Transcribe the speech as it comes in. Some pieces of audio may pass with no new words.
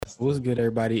What's good,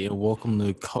 everybody, and welcome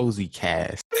to Cozy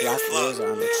Cast. Rock Wheels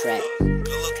on the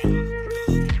track.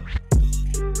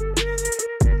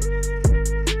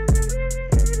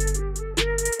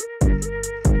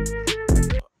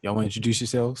 Y'all want to introduce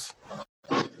yourselves?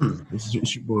 This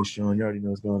is your boy Sean. You already know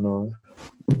what's going on.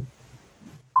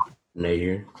 Nate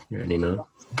here. You already know.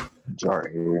 Jar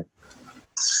here.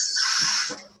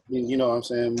 You know what I'm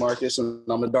saying, Marcus, and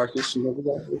I'm the darkest. You know,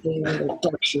 we got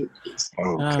dark shit.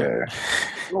 Okay.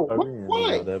 Oh, I didn't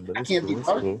why? know that, but I it's can't cool. be It's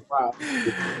dark. cool. Wow.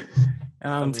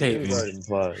 I'm taping. It's already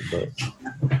implied, but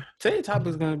Today's topic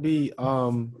is going to be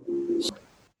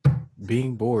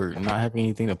being bored and not having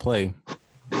anything to play.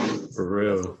 For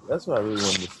real. that's what I really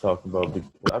wanted to talk about. Because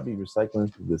I be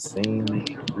recycling through the same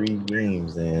 3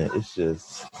 games, and it's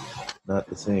just not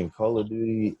the same. Call of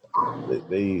Duty,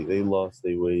 they lost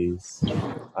their ways.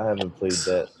 I haven't played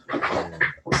that. I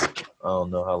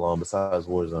don't know how long. Besides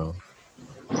Warzone.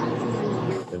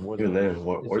 And Even then,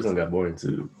 Warzone got boring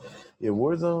too. Yeah,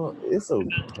 Warzone, it's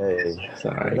okay. It's The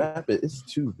alright. map, it's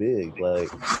too big. Like,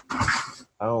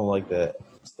 I don't like that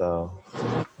style.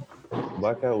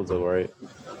 Blackout was alright.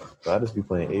 But I just be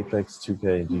playing Apex,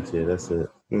 2K, and GTA. That's it.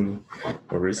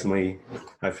 But recently,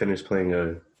 I finished playing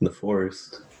The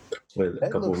Forest with a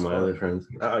That couple of looks my fun. other friends.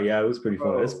 Oh yeah, it was pretty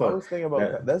fun. It's I fun. was thinking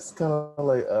about that's kind of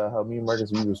like how me and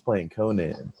Marcus we was playing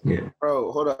Conan. Yeah.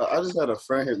 Bro, hold on. I just had a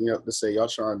friend hit me up to say, y'all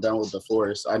trying down with the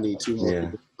forest. I need 2 more Yeah.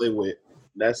 people to play with.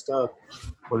 That stuff.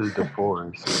 What is the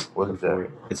forest? What is that?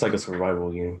 It's like a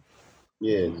survival game.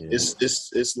 Yeah. Yeah.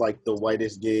 It's like the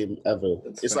whitest game ever.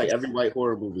 That's It's fair. like every white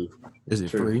horror movie. Is it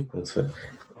True. free? That's fair.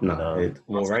 No. No.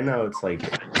 Well, right now it's like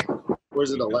Or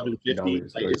is it $11.50?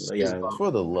 $8, Like, it's yeah.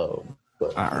 For the low.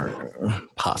 But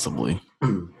Possibly.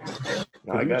 no,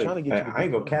 I got trying to it. get you to I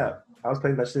ain't go cap. I was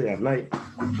playing that shit at night.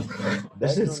 That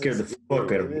shit joint scared the is fuck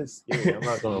scary. out of It me. is scary. I'm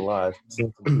not gonna lie. I've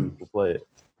seen some people play it.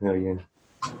 Hell yeah.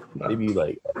 They be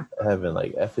like having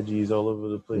like effigies all over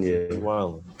the place. Yeah. It's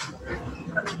wilding.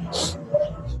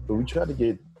 But we tried to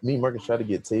get me and Marcus tried to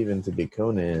get Taven to get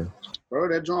Conan. Bro,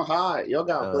 that joint high. Y'all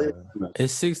got to play it.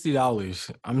 It's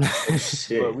 $60. I'm not.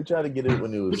 Shit. But we tried to get it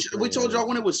when it was. We told y'all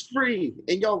when it was free,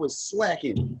 and y'all was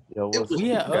slacking. Yo, it was- We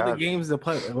had other God. games to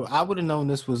play. I would have known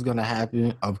this was going to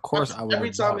happen. Of course, I would. Every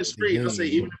time it's free, they'll say,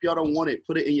 even if y'all don't want it,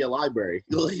 put it in your library.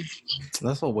 Like,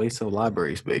 That's a waste of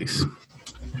library space.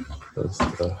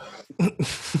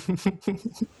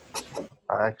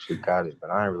 I actually got it, but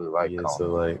I ain't really like Yeah, Conan. so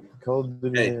like Call of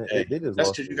Duty, Hey, hey, they just that's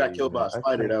lost because you their got killed by a way, man. I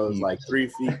spider that can't was keep like 3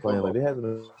 feet. playing like they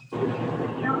haven't.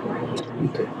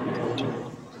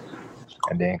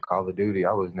 And then Call of Duty,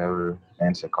 I was never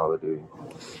into Call of Duty.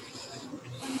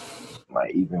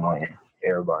 Like, even when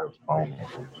everybody was playing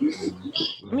it.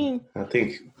 I mean, I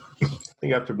think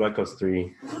after Black Ops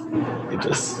 3,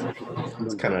 it's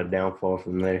kind of a downfall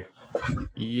from there.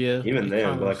 yeah. Even it then,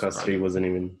 kinda Black Ops 3 wasn't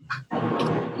even the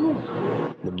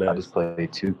I best. just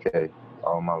played 2K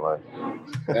all my life.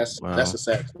 That's Wow. that's a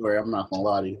sad story. I'm not gonna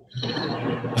lie to you.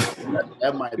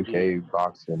 That might be. 2K,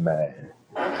 boxing, Madden.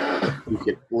 You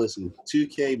could listen.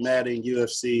 2K, Madden,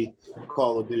 UFC,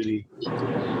 Call of Duty,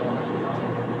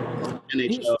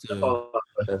 NHL.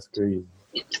 That's crazy.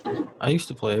 I used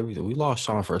to play everything. We lost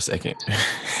Sean for a second.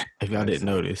 If y'all didn't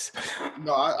notice.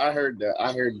 No, I heard that.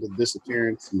 I heard the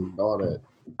disappearance and all that.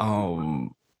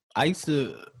 I used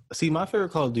to see my favorite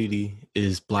Call of Duty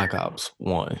is Black Ops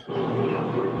 1.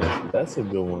 That's a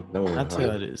good one. No one I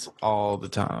tell you this all the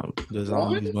time. The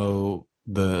zombies mode,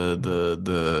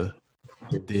 the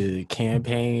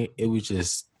campaign, it was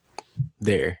just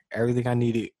there. Everything I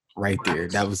needed right there.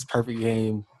 That was perfect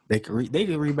game. They could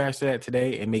remaster that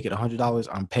today and make it $100.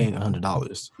 I'm paying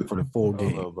 $100 for the full I don't know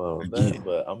game. about Yeah. that,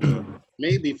 but I'm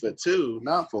Maybe for 2,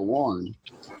 not for 1.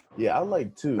 yeah, I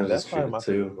like 2. That That's is probably true, my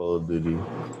too. favorite Call of Duty.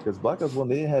 Because Black Ops 1,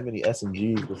 they didn't have any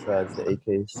SMGs besides the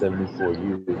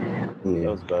AK-74U. That Yeah.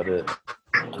 was about it.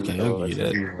 Okay, I'll give you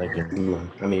that. SMGs, like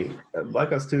in- I mean,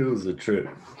 Black Ops 2 was a trip.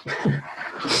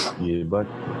 yeah, but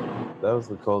that was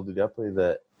the Call of Duty. I played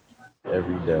that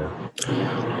every day.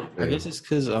 I guess it's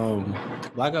because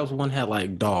Black Ops 1 had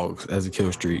like dogs as a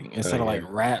kill streak instead of like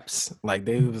raps. Like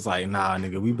they was like, nah,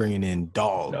 nigga, we bringing in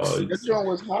dogs. That joint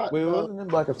was hot. Wait, it dog. wasn't in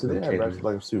Black Ops 2. They had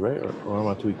Black Ops 2, right? Or am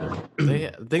I tweaking?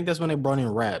 I think that's when they brought in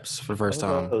raps for the first I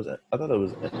time. thought it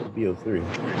was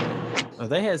BO3.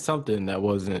 They had something that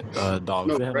wasn't dogs.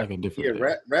 No, They had like a different.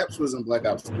 Yeah, Raps was in Black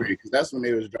Ops 3 because that's when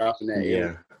they was dropping that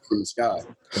Yeah. from the sky.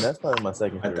 And that's probably my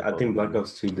second favorite. I think Black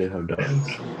Ops 2 did have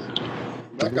dogs.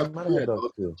 Black They Ops might 3 have had dogs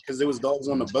dogs too. because there was dogs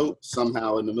on the boat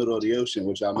somehow in the middle of the ocean,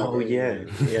 which I never. Oh, yeah.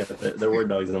 Yeah, there were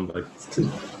dogs in Black Ops 2.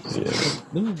 Yeah.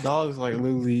 These dogs like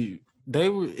literally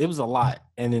it was a lot,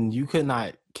 and then you could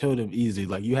not kill them easily.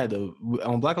 Like you had to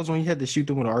on Black Ops 1, you had to shoot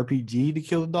them with an RPG to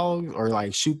kill the dogs, or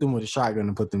like shoot them with a shotgun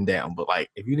and put them down. But like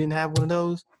if you didn't have one of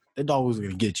those, the dog was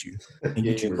gonna get you and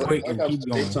get you quick Black and Ops keep 2,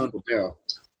 they going. toned it down.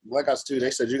 Black Ops 2,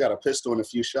 they said you got a pistol and a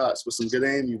few shots with some good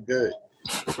aim, you good.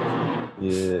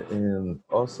 Yeah, and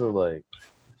also like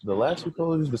the last few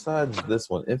Call of Duties besides this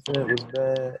one, Infinite was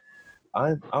bad.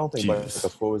 I don't think Black Jesus.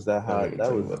 Ops 4 was that hot.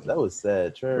 That was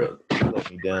sad. Trey let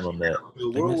me down on that.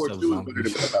 World War II was better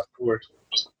than Black Ops 4.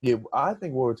 Yeah, I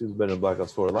think World War II is better than Black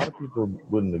Ops 4. A lot of people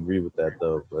wouldn't agree with that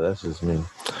though, but that's just me.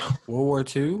 World War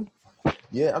II?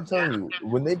 Yeah, I'm telling you,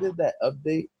 when they did that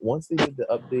update, once they did the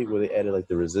update where they added like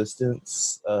the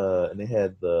resistance, and they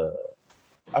had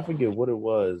I forget what it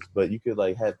was, but you could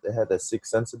like had that Sixth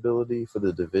Sense ability for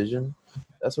the Division.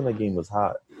 That's when that game was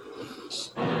hot.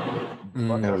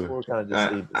 Black Ops 4 kind of just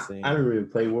stayed the same. I didn't really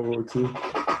play World War II.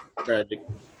 Tragic.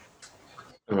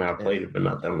 I mean, I played it, but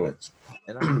not that much.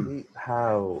 And I hate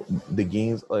how the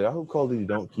games, like I hope Call of Duty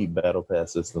don't keep Battle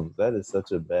Pass systems. That is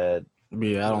such a bad.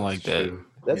 Yeah, I don't like that.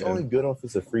 That's only good if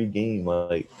it's a free game.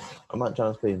 Like I'm not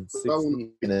trying to pay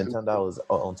 $60 and then $10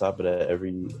 on top of that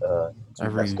every.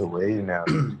 That's the way now.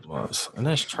 And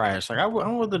that's trash. Like I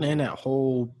wasn't in that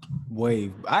whole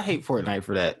wave. I hate Fortnite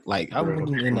for that. Like I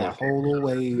wasn't in that whole little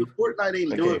wave. Fortnite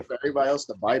ain't do it for everybody else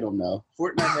to bite them now.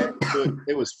 Fortnite had to do it.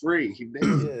 It was free.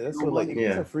 That's what, like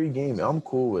it's a free game. I'm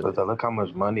cool with it. But look how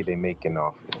much money they making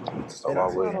off it. So And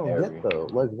that's what I don't get though.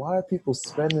 Like why are people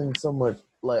spending so much?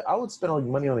 Like I would spend all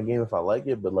money on a game if I like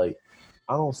it, but like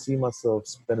I don't see myself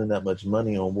spending that much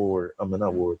money on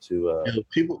not War II.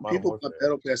 People buy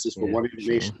battle passes for one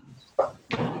information.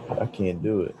 I can't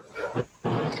do it.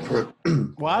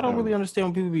 Well, I don't really understand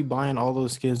when people be buying all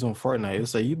those skins on Fortnite.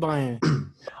 It's like you buying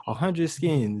 100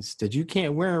 skins that you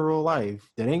can't wear in real life.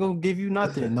 That ain't gonna give you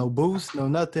nothing, no boost, no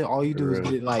nothing. All you do is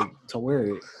get like to wear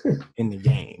it in the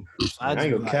game. So I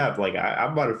ain't gonna cap. Like I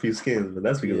bought a few skins, but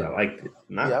that's because I liked it.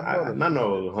 Not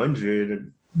no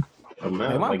 100.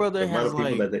 Like, my brother has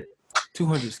like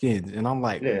 200 skins, and I'm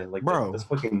like, like bro, that's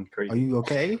fucking crazy. Are you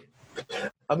okay?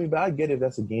 I mean, but I get if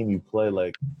that's a game you play.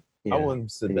 Like I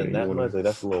wouldn't sit that much. Like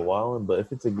that's a little wilding. But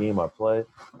if it's a game I play,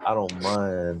 I don't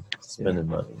mind spending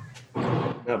money.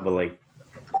 Yeah, but like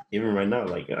even right now,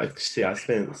 like I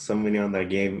spent so many on that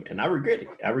game, and I regret it.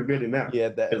 I regret it now. Yeah,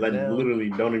 because I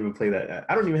literally don't even play that.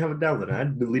 I don't even have it downloaded. I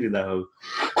deleted that hoe.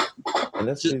 And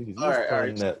that's just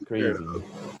playing that crazy.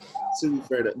 To be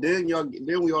fair, didn't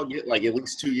we all get like at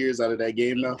least 2 years out of that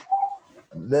game now?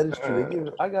 That is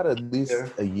true. I got at least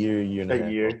a year and a half.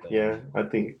 A year, yeah. I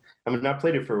think. I mean, I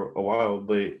played it for a while,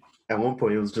 but at one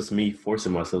point it was just me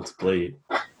forcing myself to play it.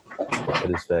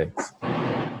 That is facts.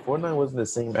 Fortnite wasn't the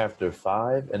same after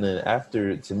 5, and then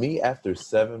after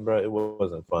 7, bro, it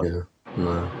wasn't fun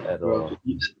at all.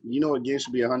 You know what game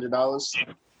should be $100?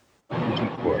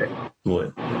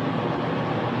 What?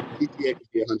 GTA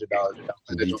could be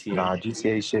 $100. Nah,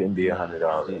 GTA shouldn't be $100.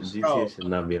 GTA should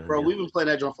not be $100. Bro, we've been playing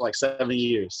that joint for like 7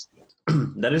 years.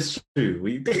 That is true.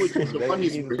 That's because they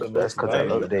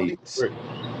updates.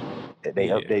 They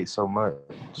update so much.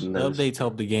 The updates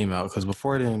help the game out because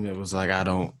before then it was like I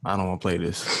don't want to play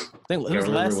this. I think it was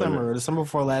last summer, the summer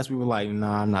before last. We were like,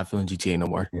 nah, I'm not feeling GTA no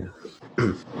more. Yeah.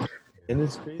 And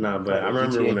it's crazy. Nah, but I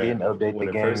remember when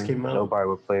it first came out, nobody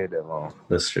would play it that long.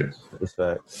 That's true. That's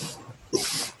facts.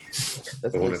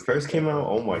 When it first came out,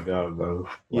 oh my god, bro!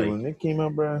 Like, when it came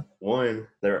out, bro. One,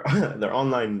 their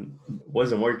online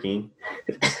wasn't working.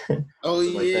 Oh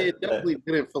yeah, definitely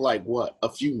did it for like what, a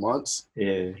few months.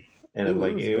 Yeah, and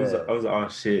it was all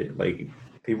shit. Like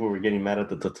people were getting mad at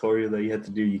the tutorial that you had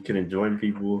to do. You couldn't join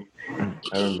people. I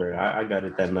remember I got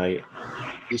it that night.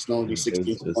 It's only 16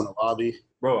 in the lobby.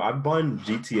 Bro, I bought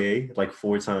GTA like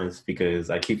 4 times because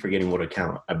I keep forgetting what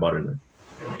account I bought it in.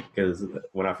 Because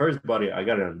when I first bought it, I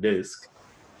got it on disc,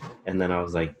 and then I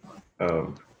was like,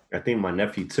 I think my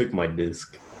nephew took my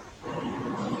disc,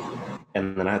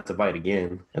 and then I had to buy it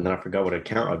again, and then I forgot what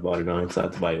account I bought it on, so I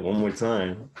had to buy it one more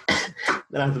time.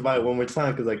 Then I have to buy it one more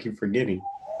time because I keep forgetting.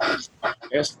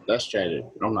 That's tragic.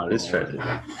 I'm not. It's tragic,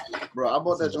 bro. I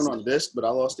bought that joint on disc, but I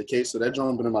lost the case, so that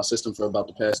joint been in my system for about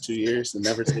the past 2 years and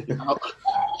never taken it out,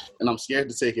 and I'm scared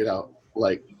to take it out,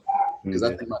 like. Because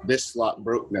I think my disc slot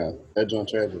broke now. That joint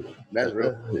tragic. That's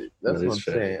real. That's what I'm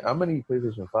saying. I'm gonna need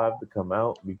PlayStation 5 to come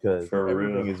out because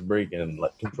everything is breaking.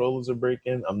 Like controllers are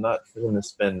breaking. I'm not going to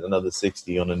spend another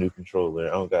 $60 on a new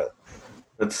controller. I ain't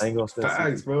gonna spend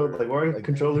facts, bro. Like why are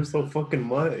controllers so fucking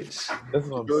much? That's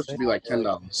what I'm saying. Should be like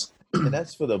 $10. And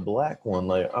that's for the black one.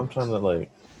 Like I'm trying to like.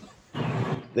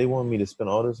 They want me to spend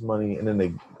all this money, and then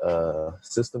the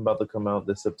system about to come out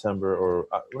this September or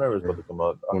whenever it's about to come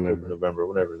out, October, November,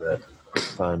 whenever that.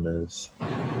 time is.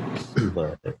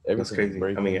 But That's everything's crazy.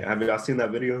 breaking. I mean, have y'all seen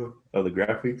that video of the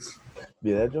graphics?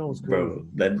 Yeah, that joint was crazy. Bro,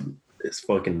 that is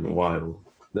fucking wild.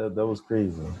 That was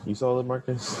crazy. You saw it,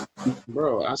 Marcus?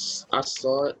 Bro, I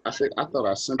saw it. I thought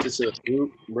I sent it to the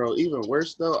group. Bro, even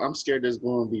worse though, I'm scared it's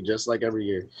going to be just like every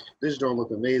year. This drone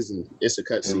look amazing. It's a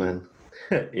Hey, cutscene. man.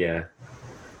 Yeah,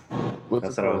 What's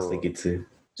that's it what I was called? thinking too.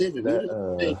 David,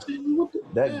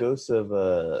 That Ghost of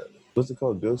what's it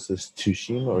called? Ghost of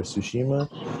Tsushima or Tsushima?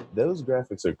 Those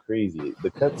graphics are crazy.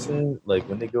 The cutscene, like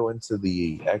when they go into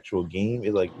the actual game,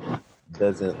 it like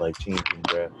doesn't like change in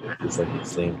graphics. It's like the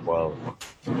same quality.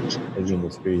 That game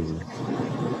was crazy.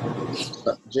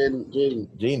 Jaden,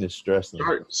 Gene is stressing.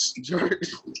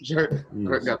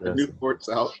 Jart got the new ports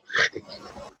out.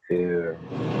 Yeah.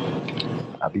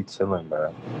 I be chilling,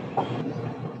 bro.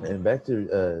 And back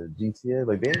to GTA,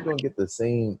 like they ain't gonna get the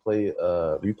same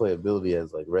replayability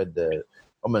as like Red Dead.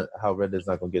 I mean, how Red Dead's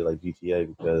not gonna get like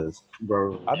GTA because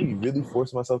Bro, I be really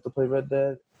forcing myself to play Red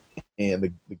Dead, and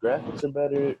the graphics are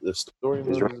better, the story Is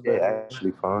mode is Red Dead better.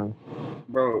 actually fun?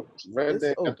 bro, Red It's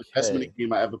Dead got the best okay. mini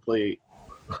game I ever played.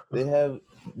 They have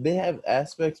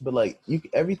aspects, but like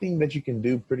everything that you can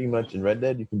do pretty much in Red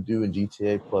Dead, you can do in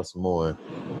GTA plus more.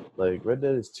 Like Red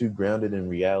Dead is too grounded in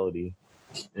reality.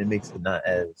 It makes it not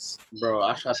as. Bro,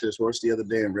 I shot this horse the other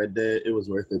day in Red Dead. It was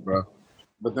worth it, bro.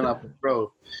 But then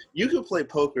bro, you could play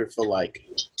poker for like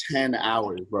 10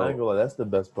 hours, I ain't bro. gonna lie, that's the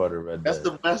best part of Red Dead. That's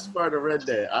the best part of Red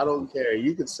Dead. I don't care.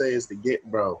 You could say it's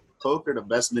bro. Poker, the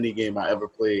best mini game I ever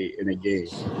played in a game.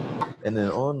 And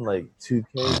then on like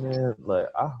 2K, man, like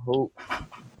I hope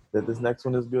that this next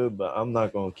one is good, but I'm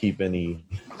not gonna keep any.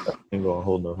 I ain't gonna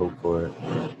hold no hope for it.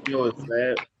 You know what's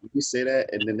sad? You say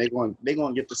that, and then they going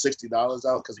get the $60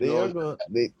 out because They're always gonna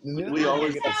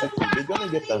get the 60. They're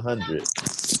gonna get the 100.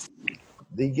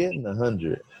 They getting the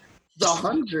 100. the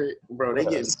 100, bro. They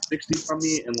getting 60 from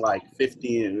me and like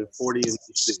 50 and 40 and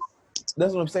 60.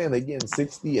 That's what I'm saying. They getting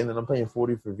 60, and then I'm paying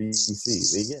 40 for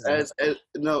VC. They getting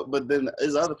No, but then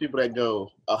there's other people that go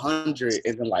 100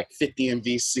 and then like 50 in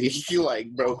VC. You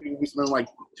like, bro, we spent like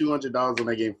 $200 on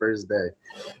that game first day.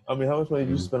 I mean, how much money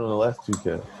did you spend on the last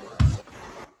 2K?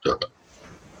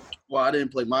 Well, I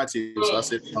didn't play my team, so I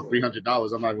said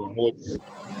 $300. I'm not going to hold it.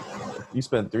 You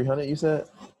spent 300. You said?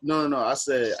 No. I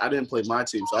said I didn't play my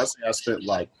team, so I said I spent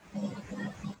like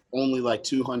only like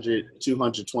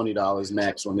 $220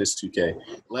 max on this 2K.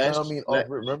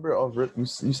 Remember off rip, I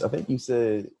think you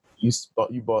said you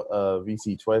bought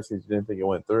VC twice because you didn't think it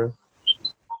went through.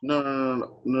 No.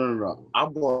 I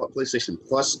bought PlayStation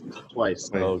Plus twice.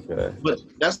 Okay. But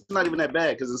that's not even that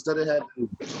bad because instead of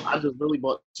I just really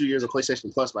bought 2 years of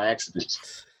PlayStation Plus by accident.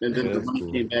 And then the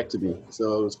money came back to me.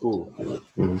 So it was cool.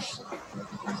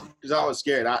 Because I was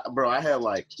scared. I had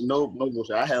like, no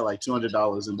bullshit. I had like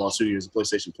 $200 and bought 2 years of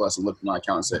PlayStation Plus and looked at my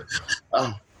account and said,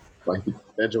 like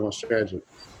that joint was tragic.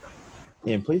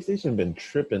 And PlayStation been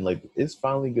tripping. Like it's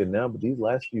finally good now, but these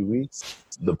last few weeks,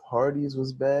 the parties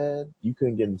was bad. You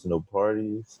couldn't get into no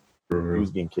parties. You was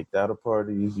getting kicked out of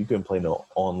parties. You couldn't play no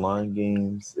online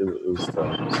games. It was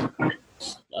tough.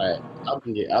 I've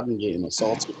been getting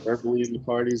assaulted verbally in the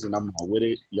parties, and I'm not with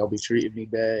it. Y'all be treating me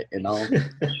bad, and I don't.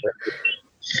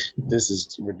 This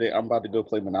is ridiculous. I'm about to go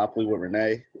play Monopoly with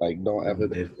Renee. Like, don't ever.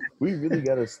 We really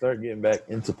got to start getting back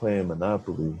into playing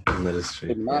Monopoly. That is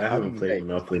true. I haven't played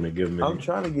Monopoly in a good minute. I'm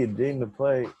trying to get Dane to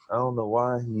play. I don't know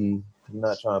why he's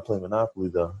not trying to play Monopoly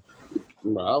though.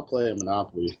 Bro, I'll play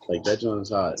Monopoly. Like that joint is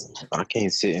hot. I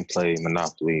can't sit and play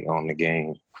Monopoly on the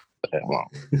game for that long.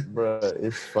 Bro,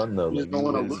 it's fun though. You just don't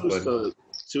want to lose to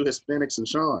two Hispanics and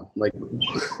Sean. Like,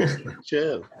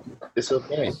 chill. It's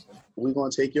okay. We're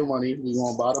going to take your money. We're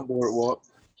going to buy the boardwalk.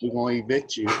 We're going to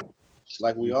evict you.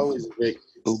 Like we always evict.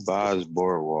 Who buys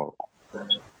Boardwalk?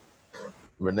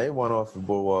 Renee went off the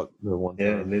boardwalk the one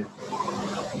time. Yeah,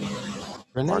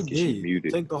 Renee Marcus, you did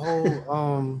muted. take the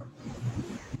whole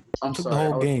I'm took sorry.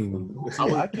 the whole game.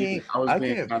 I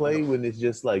can't play when it's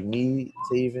just like me,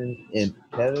 Taven, and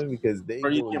Kevin because they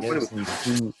Bro, you go can't play against me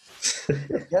too.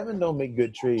 Kevin don't make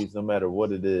good trades no matter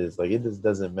what it is. Like it just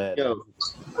doesn't matter. Yo,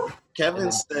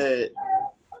 Kevin said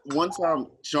one time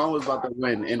Sean was about to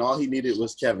win and all he needed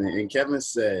was Kevin. And Kevin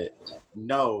said,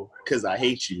 no, because I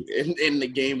hate you. And the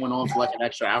game went on for like an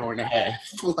extra hour and a half.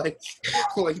 like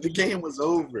the game was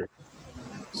over.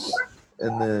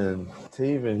 And then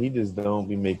Taven, he just don't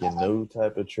be making no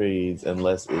type of trades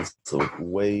unless it's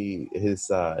way his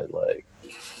side. Like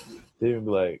Taven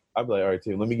be like, I'd be like, all right,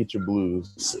 Taven, let me get your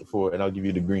blues and I'll give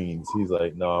you the greens. He's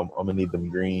like, no, I'm gonna need them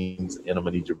greens and I'm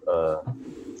gonna need your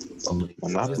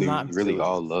Monopoly really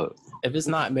all luck. If it's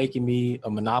not making me a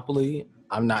Monopoly,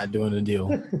 I'm not doing the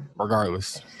deal,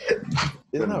 regardless.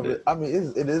 It's not. Really, I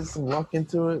mean, it is some luck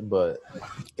into it, but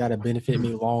Gotta benefit me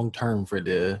long term for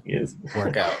the Yes.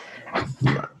 workout.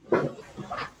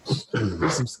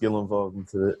 there's some skill involved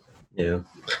into it. Yeah.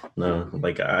 No,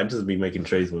 like I just be making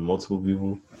trades with multiple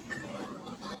people,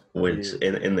 which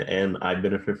in the end I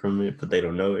benefit from it, but they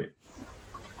don't know it.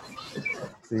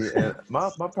 See, and my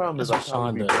problem is I That's what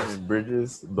probably be Sean does. burning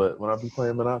bridges, but when I be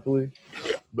playing Monopoly,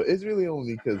 but it's really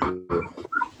only because of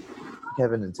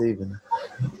Kevin and Taven.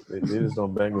 They just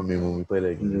don't bang with me when we play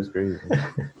that game. It's crazy.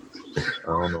 I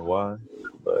don't know why,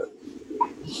 but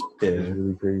it's Yeah.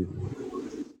 really crazy.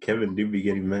 Kevin do be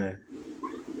getting mad.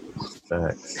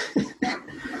 Facts.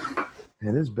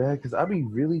 And it's bad because I be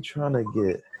really trying to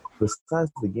get,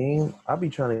 besides the game, I be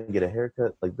trying to get a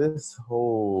haircut. Like this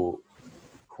whole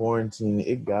quarantine,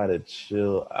 it gotta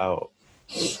chill out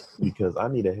because I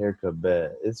need a haircut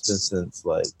bad. It's been since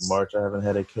like March I haven't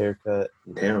had a haircut.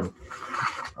 Damn.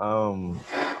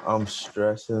 I'm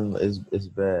stressing. It's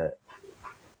bad,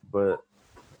 but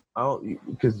I don't,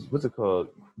 because what's it called?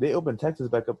 They opened Texas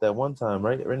back up that one time,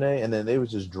 right, Renee? And then they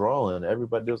was just drawing.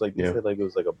 Everybody, there was like, they said like it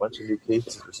was like a bunch of new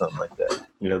cases or something like that.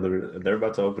 You know, they're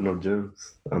about to open up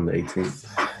gyms on the 18th.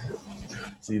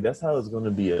 See, that's how it's going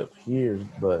to be up here,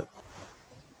 but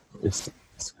it's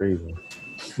crazy.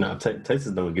 No,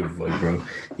 Texas don't give a fuck, bro.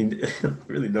 He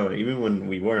really don't. Even when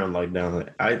we were on lockdown,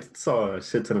 like, I saw a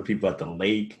shit ton of people at the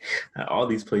lake, at all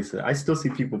these places. I still see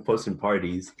people posting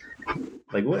parties.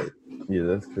 Like, what? Yeah,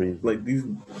 that's crazy. Like, these...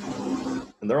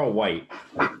 And they're all white.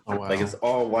 Oh, wow. Like, it's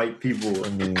all white people. I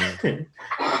mean,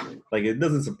 like, it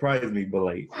doesn't surprise me, but,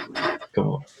 like, come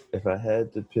on. if I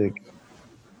had to pick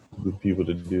the people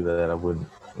to do that, I wouldn't,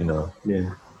 you know.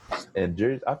 Yeah. And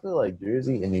Jersey, I feel like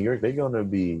Jersey and New York, they're going to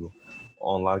be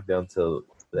on lockdown till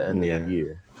the end of the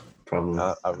year. Probably.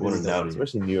 I really Wouldn't doubt don't, it.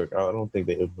 especially New York. I don't think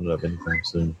they open up anytime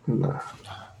soon. Nah.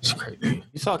 It's crazy.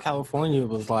 You saw California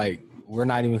was like, we're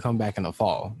not even coming back in the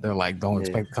fall. They're like, don't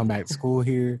expect to come back to school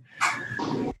here.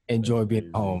 Enjoy being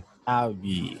at home. I would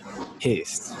be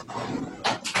pissed.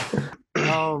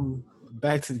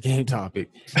 Back to the game topic.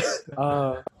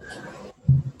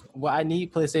 What I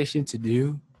need PlayStation to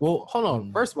do. Well, hold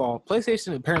on. First of all,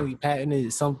 PlayStation apparently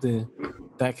patented something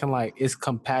that can like it's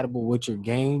compatible with your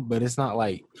game, but it's not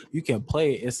like you can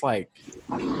play it. It's like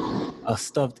a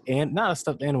stuffed and not a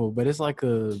stuffed animal, but it's like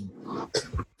a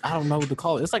I don't know what to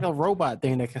call it. It's like a robot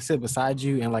thing that can sit beside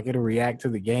you and like it'll react to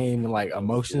the game and like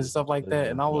emotions and stuff like that.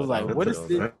 And I was like, what is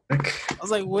this? I was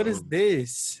like, what is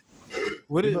this?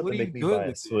 What are you doing with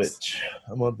this? Switch.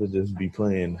 I'm about to just be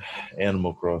playing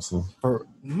Animal Crossing. For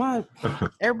my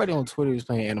everybody on Twitter is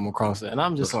playing Animal Crossing, and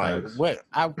I'm just like, That's what?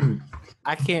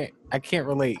 I can't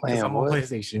relate because Playing I'm on what?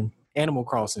 PlayStation. Animal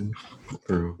Crossing,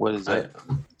 True. What is that?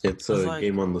 It's a It's like-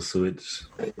 game on the Switch.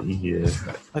 Yeah.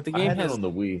 like the I game had it has on the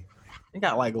Wii. it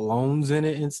got like loans in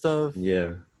it and stuff.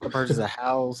 Yeah. I purchased a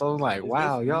house. I was like,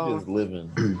 wow, You y'all. just living.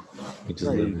 You just You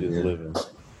live just yeah. living.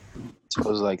 So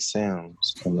it's like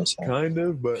Sims from the same. Kind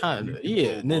of, but Kind of,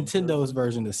 yeah. Nintendo's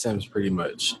version of Sims, pretty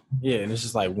much. Yeah, and it's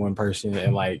just like one person,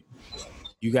 and like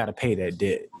you got to pay that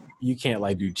debt. You can't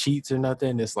like do cheats or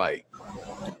nothing. It's like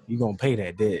you gonna pay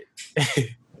that debt.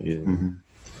 Yeah. Mhm.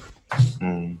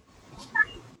 Mm.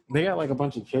 They got like a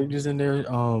bunch of characters in there.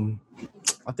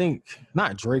 I think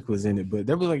not Drake was in it, but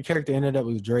there was like a character in there that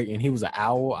was Drake, and he was an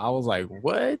owl. I was like,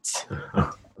 what?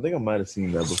 I think I might have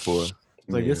seen that before.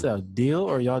 Like, Yeah. this a deal,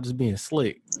 or y'all just being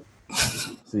slick?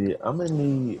 See, I'm gonna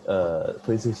need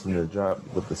PlayStation to drop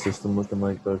what the system looking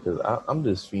like though, because I'm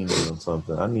just fiending on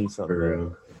something. I need something. For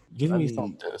real. Give I me need-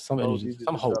 something, some Oh, energy, you just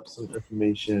some hope. drop some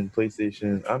information.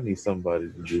 PlayStation. I need somebody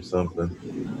to do something.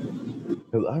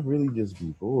 Cause I really just be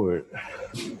bored.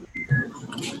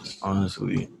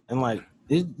 Honestly, and like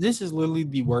this is literally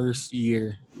the worst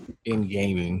year in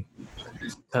gaming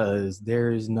because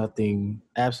there's nothing,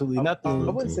 absolutely nothing.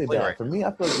 I wouldn't say to play bad. right For me,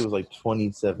 I feel like it was like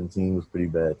 2017 was pretty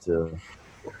bad too.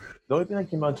 The only thing that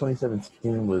came out in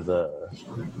 2017 was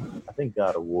I think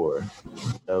God of War.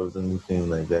 That was the new thing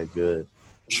like that good.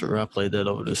 Sure, I played that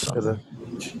over this Because summer.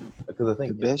 The I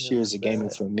think best years of gaming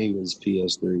for me was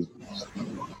PS3.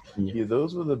 Yeah,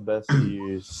 those were the best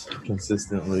years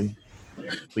consistently.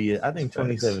 But yeah, I think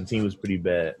 2017 was pretty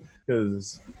bad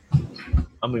because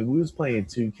I mean we was playing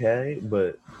 2K,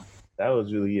 but that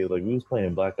was really it. Like we was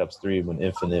playing Black Ops 3 when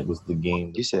Infinite was the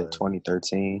game. to You said play.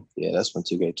 2013? Yeah, that's when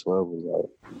 2K12 was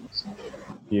out.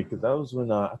 Yeah, because that was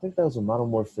when I think that was when Modern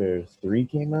Warfare 3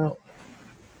 came out.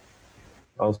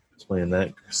 I was playing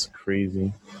that. It's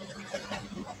crazy.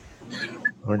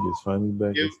 Orange is finally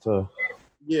back. Yeah. It's tough.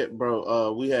 Yeah,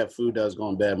 bro. We had food that was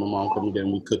going bad. My mom come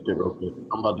again. We cooked it real quick.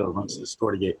 I'm about to run to the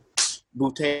store to get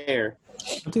Bouter.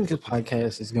 I think this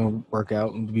podcast is gonna work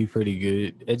out and be pretty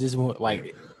good. It just won't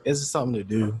like it's just something to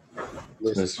do.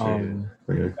 That's true.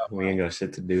 We ain't got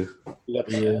shit to do. Yeah.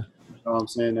 Yeah. You know what I'm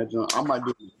saying? That joint, I might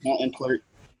do an accountant clerk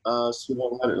sooner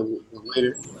or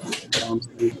later.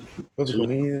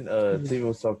 Me and Steven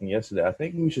was talking yesterday. I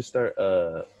think we should start.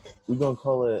 We're gonna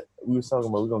call it. We were talking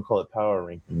about we're gonna call it power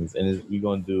rankings, and we're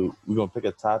gonna pick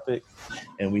a topic,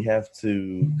 and we have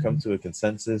to come to a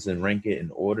consensus and rank it in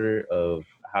order of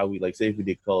how we like. Say if we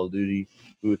did Call of Duty,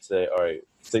 we would say, all right.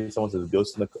 Say someone says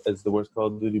Ghost is the worst Call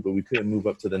of Duty, but we couldn't move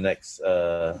up to the next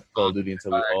Call of Duty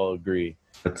until we all agree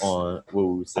on what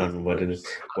we would say. What it is.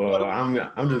 Well, I'm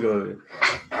just going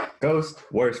Ghost,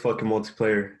 worst fucking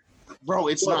multiplayer. Bro,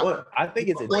 it's not. What? I think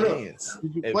it's advanced.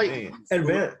 Advanced.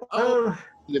 Advanced.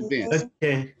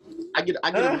 Okay. I get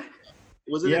it.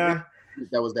 Was it? Yeah.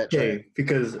 That was that. Okay,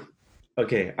 because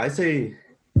I say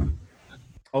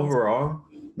overall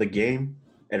the game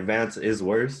Advanced is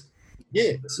worse.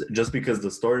 Yeah. Just because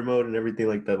the story mode and everything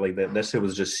like that shit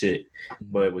was just shit.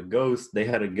 But with Ghost, they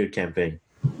had a good campaign.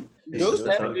 Ghost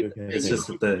had a good It's just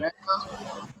that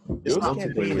Ghost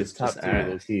campaign is top tier,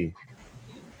 low key.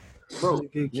 Bro,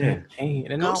 yeah.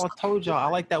 Campaign. And I told y'all I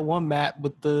like that one map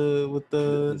with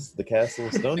the castle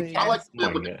Stonehenge. I like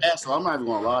that with the castle. I'm not even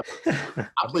gonna lie.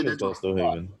 I played that Ghost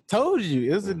Stonehaven. Told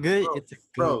you it was a good. It's a good.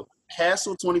 Bro,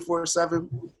 Castle 24/7.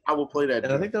 I will play that.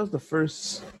 And I think that was the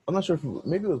first. I'm not sure if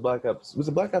maybe it was Black Ops. Was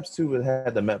it Black Ops 2 that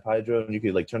had the map Hydro and you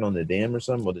could like turn on the dam or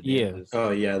something? Or the Yeah. dam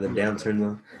Oh yeah, the dam turned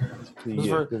on.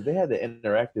 Yeah, because they had the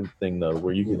interactive thing though,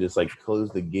 where you could just like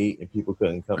close the gate and people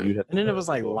couldn't come. You'd have And then it was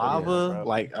like lava,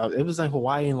 like it was in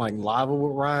Hawaii, and like lava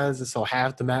would rise, and so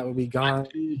half the map would be gone.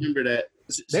 I remember that.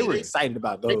 They were excited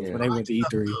about those when they went to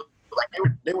E3. Like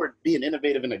they were being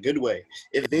innovative in a good way.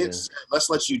 If Vince said, let's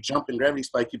let you jump and gravity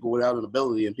spike people without an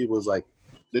ability, and people was like,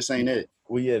 this ain't it.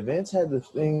 Well, yeah, Vance had the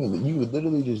thing that you would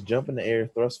literally just jump in the air,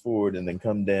 thrust forward, and then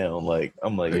come down. Like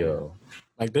I'm like, yo,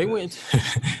 like they went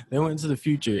into the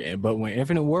future, but when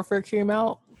Infinite Warfare came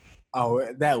out, oh,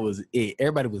 that was it.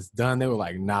 Everybody was done. They were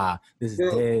like, nah, this is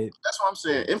dead. That's what I'm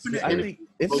saying. Infinite. I think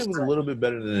Infinite was a little bit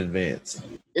better than Advance.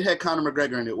 It had Conor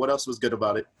McGregor in it. What else was good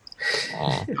about it?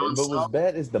 But what's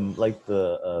bad is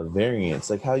the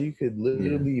variants, like how you could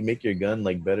literally make your gun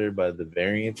like better by the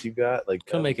variants you got. Like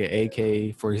could make an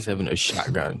AK-47 a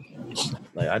shotgun.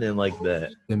 Like I didn't like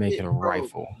that. They're making a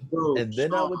rifle. Bro, And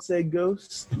then I would say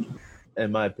Ghost.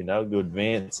 In my opinion, I would go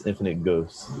Advanced, Infinite,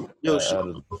 Ghost. Yo,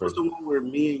 what was the one where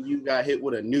me and you got hit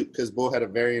with a nuke because Bo had a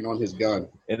variant on his gun?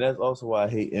 And that's also why I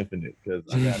hate Infinite, because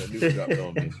I got a nuke dropped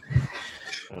on me.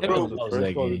 That was the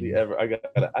first Call of Duty ever. I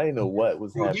didn't know what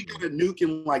was happening. You got a nuke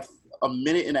in like a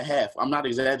minute and a half. I'm not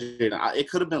exaggerating. It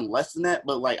could have been less than that,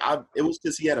 but like it was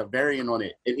because he had a variant on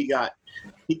it, and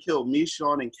he killed me,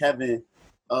 Sean, and Kevin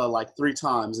like 3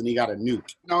 times, and he got a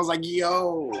nuke. And I was like,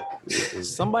 yo,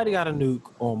 somebody got a nuke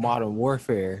on Modern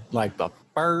Warfare. Like the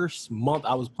first month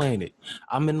I was playing it,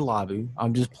 I'm in the lobby.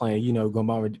 I'm just playing, going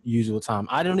by my usual time.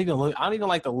 I don't even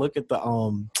like to look at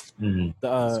the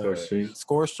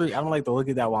score streak. I don't like to look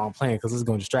at that while I'm playing because it's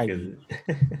going to distract me.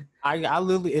 I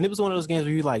literally, and it was one of those games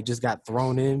where you like just got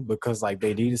thrown in because like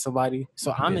they needed somebody.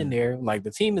 So I'm in there, like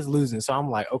the team is losing. So I'm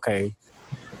like, okay,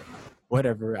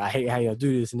 whatever. I hate how y'all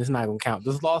do this, and it's not gonna count.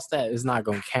 This lost stat is not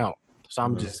gonna count. So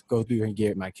I'm just go through here and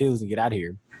get my kills and get out of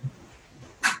here.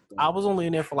 I was only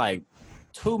in there for like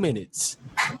 2 minutes.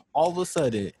 All of a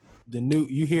sudden,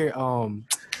 you hear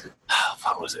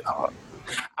what was it called?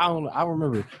 I don't know. I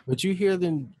remember, but you hear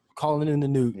them calling in the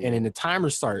nuke, and then the timer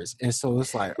starts, and so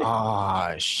it's like,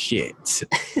 shit.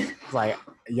 It's like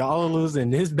y'all are losing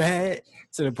this bad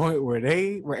to the point where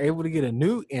they were able to get a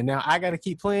nuke, and now I got to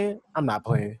keep playing. I'm not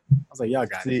playing. I was like, y'all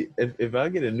got it. See, if I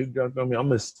get a nuke dropped on me, I'm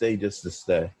gonna stay just to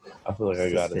stay. I feel like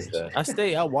I gotta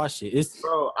stay. I watched it.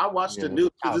 Bro, I watched the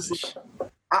nuke.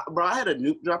 I had a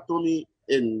nuke dropped on me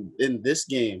in this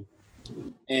game.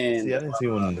 And see, I didn't see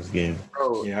one in this game.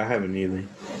 Bro, yeah, I haven't either.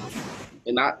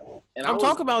 I'm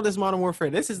talking about this Modern Warfare.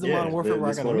 This is the Modern Warfare where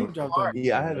I got a nuke dropped on me.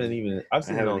 Yeah, I haven't even. I've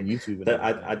seen it on YouTube.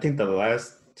 I think the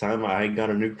last time I got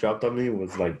a nuke dropped on me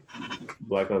was like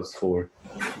Black Ops 4.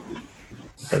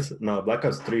 Black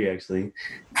Ops 3 actually.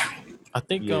 I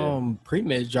think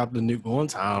Pre-Med dropped the nuke one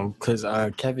time because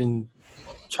Kevin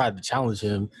tried to challenge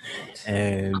him,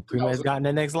 and Pre-Med got in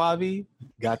the next lobby,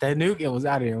 got that nuke, and was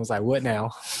out of here. And was like, what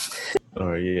now? All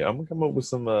right, yeah, I'm gonna come up with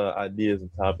some ideas and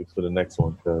topics for the next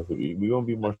one because we're gonna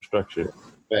be more structured.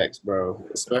 Facts, bro.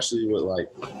 Especially with like,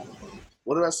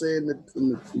 what did I say in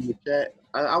the chat?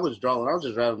 I was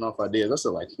just rattling off ideas. I said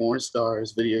like porn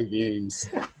stars, video games.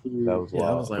 That was wild.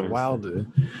 I was like, Wilder.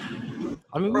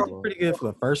 I mean, we did pretty good for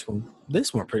the first one.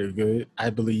 This one pretty good, I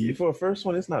believe. For a first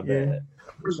one, it's not Yeah. bad.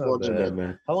 First Not of all, bad. That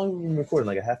man. How long have we been recording?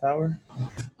 Like a half hour?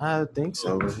 I think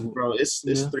so. bro, it's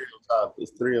Yeah. 305.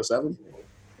 It's 307.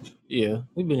 Yeah,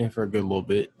 we've been in for a good little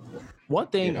bit. One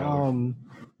thing,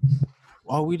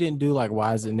 we didn't do like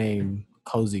why is it named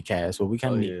Cozy Cast? Well, we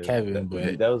kind of need Kevin, but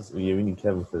we need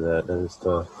Kevin for that. That is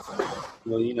tough.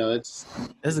 Well, you know, it's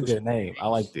that's a good name. I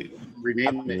liked it.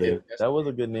 renaming Yeah, it. that was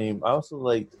a good name. I also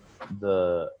liked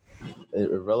the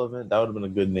Irrelevant. That would have been a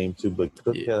good name too. But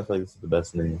Cozy Cast, I feel like this is the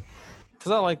best name.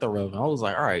 Cause I like the relevant. I was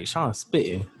like, all right, Sean's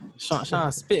spitting.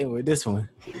 Sean's spitting with this one.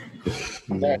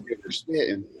 That nigga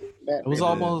spitting. It was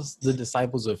almost the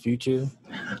Disciples of Future,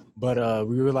 but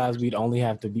we realized we'd only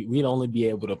be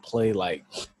able to play like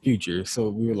Future. So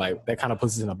we were like, that kind of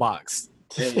puts us in a box.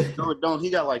 Hey, don't he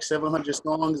got like 700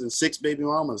 songs and 6 baby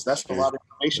mamas? That's a lot of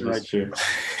information That's right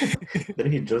true.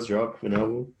 Didn't he just drop an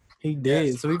album? He did.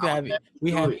 Yes. So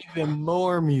we have even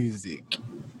more music.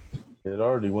 It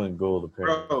already went gold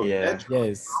apparently. Bro, Yeah. that joint,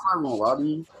 Yes. I'm not gonna lie to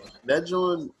you. That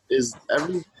joint is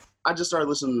I just started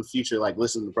listening to the Future, like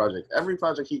listening to the project. Every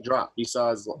project he dropped,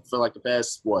 besides for like the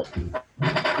past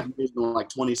he's doing like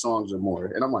 20 songs or more.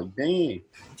 And I'm like, dang.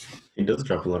 He does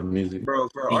drop a lot of music. Bro,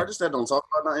 for an artist that don't talk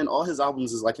about nothing, all his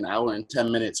albums is like an hour and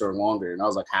 10 minutes or longer. And I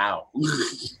was like, how?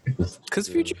 Cause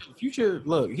Future,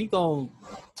 look, he gonna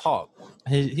talk.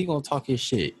 He gonna talk his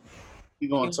shit. He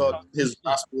gonna talk his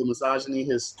gospel misogyny,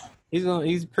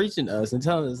 He's preaching to us and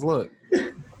telling us, look,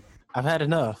 I've had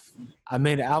enough. I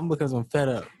made an album because I'm fed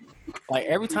up. Like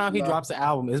every time he drops an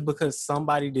album, it's because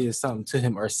somebody did something to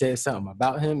him or said something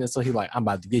about him, and so he's like, I'm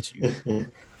about to get you.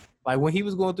 Like when he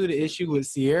was going through the issue with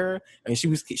Sierra, and she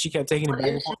kept taking it back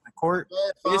and forth to court.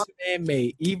 This man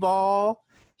made Evolve.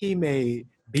 He made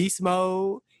Beast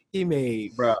Mode. He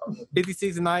made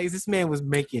 56 Nights. This man was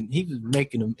making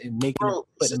them and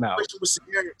putting them out.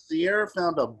 Sierra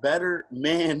found a better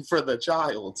man for the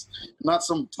child, not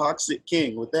some toxic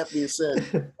king. With that being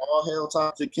said, all hail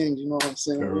toxic king. You know what I'm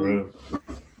saying? For real.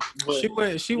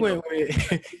 But, She went with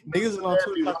niggas on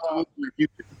Twitter talking about.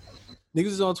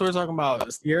 Niggas on Twitter talking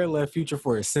about Sierra left Future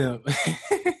for a simp.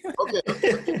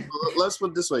 Okay, let's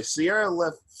put it this way: Sierra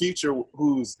left Future,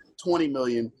 who's 20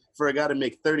 million, for a guy to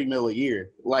make 30 mil a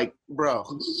year. Like, bro,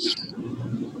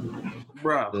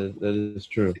 That is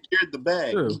true. secured the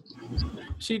bag. True.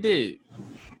 She did.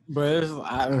 But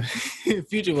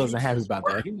Future wasn't happy about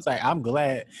that. He was like, I'm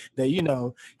glad that,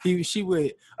 she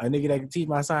with a nigga that can teach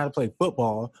my son how to play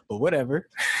football, but whatever.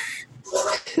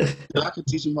 I can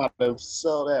teach him how to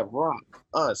sell that rock.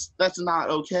 That's not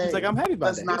okay. He's like, I'm happy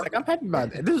about that. He's like, I'm happy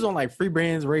about that. This was on like Free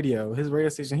Brands Radio, his radio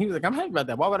station. He was like, I'm happy about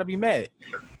that. Why would I be mad?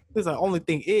 He's like, only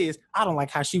thing is, I don't like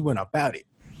how she went about it.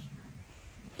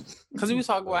 Because he was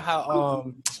talking about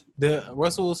how the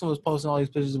Russell Wilson was posting all these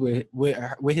pictures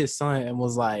with his son and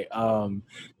was like,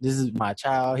 this is my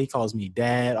child. He calls me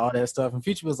dad, all that stuff. And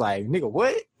Future was like, nigga,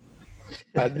 what?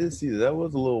 I did see that. That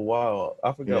was a little wild.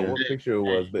 I forgot what picture it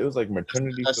was, but it was like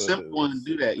maternity. A simple one to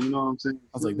do that. You know what I'm saying?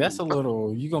 I was like, that's a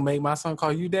little, you gonna make my son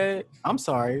call you dad? I'm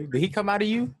sorry. Did he come out of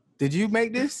you? Did you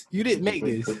make this? You didn't make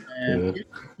this. Man,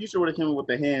 Future would have came with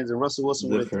the hands, and Russell Wilson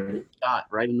would have shot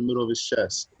right in the middle of his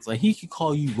chest. It's like, he could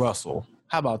call you Russell.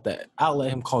 How about that? I'll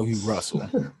let him call you Russell.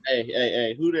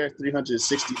 Hey, who there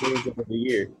 360 days of the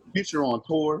year? Future on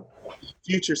tour,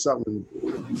 Future selling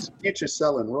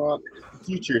rock,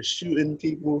 Future shooting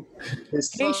people.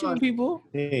 His He ain't shooting people.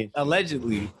 Hey,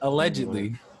 Allegedly. hey,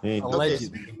 Allegedly.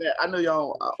 Yeah, I know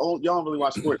y'all don't really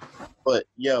watch sports, but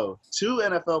yo, 2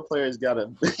 NFL players gotta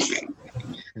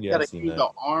yeah, I gotta seen use that. the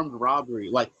armed robbery,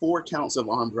 like 4 counts of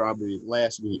armed robbery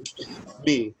last week.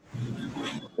 Me,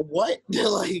 what?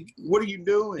 Like, what are you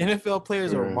doing, NFL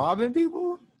players are robbing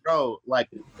people? bro? Like,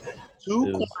 2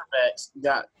 Yes. quarterbacks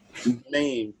got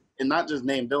named, and not just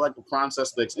named. They're like the prime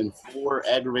suspects in 4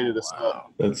 aggravated assault.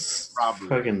 That's Robbery.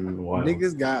 fucking wild.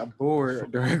 Niggas got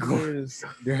bored during Players,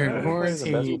 during basketball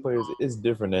quarantine. players, it's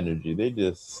different energy. They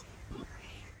just.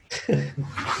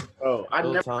 Oh, I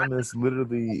Earl never. Thomas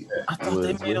literally. I thought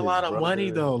they was made with a lot his of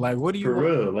money brother. though. Like, what do you For want?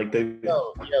 real. Like they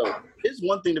Yo, it's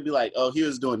one thing to be like, oh, he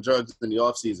was doing drugs in the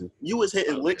off season. You was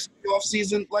hitting licks in the off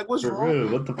season. Like, what's for wrong?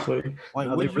 real. What the fuck? Like,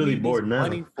 Now what they do really you need bored this now.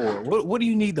 money for? What do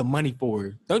you need the money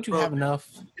for? Don't you Bro. have enough?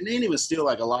 And they didn't even steal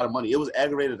like a lot of money. It was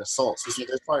aggravated assault. So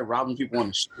they're probably robbing people on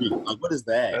the street. Like, what is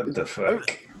that? What the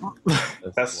fuck?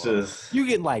 That's wild. just You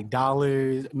getting like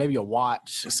dollars, maybe a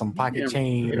watch, some pocket Yeah.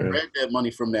 chain. You read that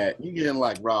money from that. You getting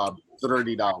like robbed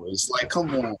 $30. Like, come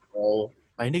on, bro.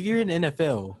 Like, nigga, you're in the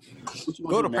NFL. What you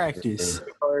Go gonna to do, practice.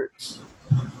 man?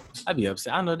 I'd be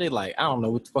upset. I know they like, I don't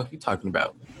know what the fuck you talking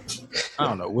about. I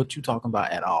don't know what you talking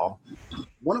about at all.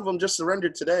 One of them just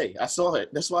surrendered today. I saw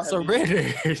it. That's why I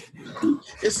Surrendered.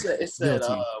 It said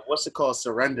Guilty. what's it called?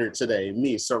 Surrendered today.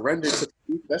 Me surrendered to.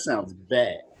 That sounds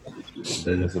bad.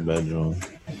 That's a bad drum.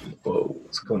 Whoa,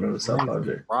 what's going on with South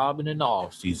Logic? Robbing in the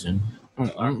off season.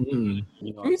 Mm-mm-mm.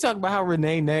 You know, Can we talk about how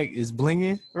Renee Neck is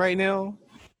blinging right now?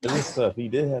 This stuff. He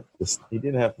did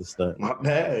have to stunt. My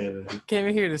bad. Can't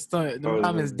even hear the stunt. The Oh,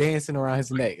 diamond's dancing around his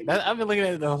neck. I've been looking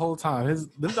at it the whole time.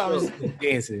 The diamond's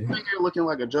dancing. I'm here looking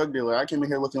like a drug dealer. I came in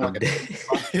here looking like a.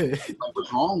 Like,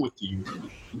 what's wrong with you?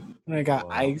 I got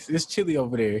ice. It's chilly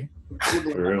over there. For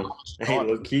real. Hey,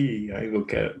 low key. I ain't gonna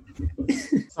cap.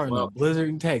 Starting a blizzard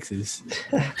in Texas.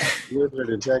 Blizzard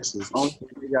in Texas. Only thing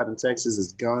we got in Texas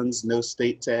is guns, no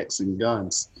state tax, and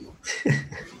guns.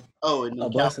 Oh, and A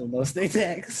blessing, no state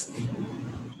tax.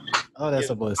 Oh,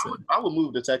 that's a blessing. I would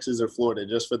move to Texas or Florida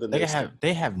just for the next.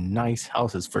 They have nice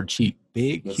houses for cheap,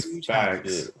 big, That's huge facts.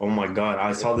 houses. Oh my god,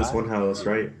 I saw this one house,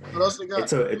 right? What else they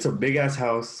got? It's a big ass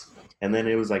house, and then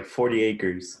it was like 40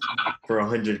 acres for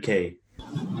 $100K.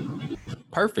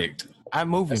 Perfect. I'm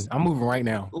moving right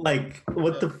now. Like,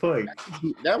 what the fuck?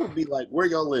 That would be like where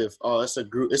y'all live. Oh, it's a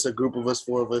group. It's a group of us,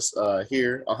 4 of us.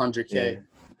 Here, $100K. Yeah.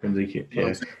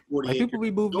 40 Like people be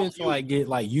moving to like get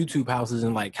like YouTube houses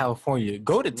in like California.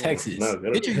 Go to Texas. No, go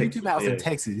to Get your Texas, YouTube house yeah. in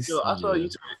Texas. Yo, I saw you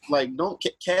like don't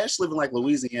Cash living like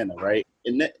Louisiana, right?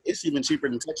 And it's even cheaper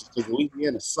than Texas because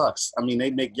Louisiana sucks. I mean, they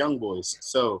make young boys.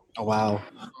 So Oh, wow.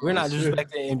 We're not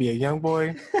disrespecting NBA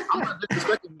YoungBoy. I'm not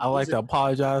disrespecting. I like to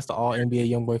apologize to all NBA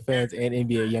YoungBoy fans and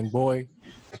NBA YoungBoy.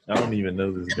 I don't even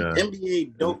know this guy.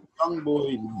 NBA dope young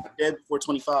boy dead before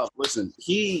 25. Listen,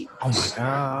 he Oh my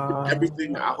god.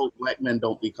 everything I hope black men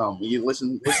don't become. You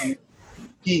listen.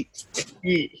 He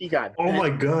got. Oh my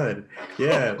god.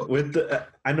 Yeah, with the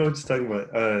I know what you're talking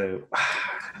about.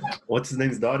 What's his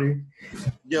name's daughter?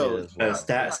 Yo,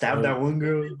 Stab that one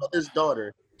girl. his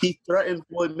daughter. He threatened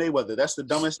Floyd Mayweather. That's the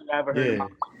dumbest thing I ever heard.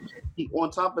 Yeah. On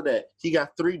top of that, he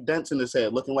got 3 dents in his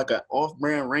head, looking like an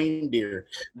off-brand reindeer.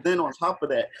 Then on top of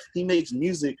that, he makes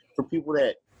music for people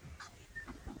that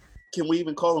can we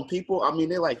even call them people? I mean,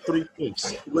 they're like 3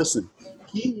 pigs. Listen,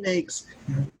 he makes.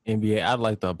 NBA, I'd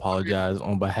like to apologize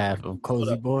on behalf of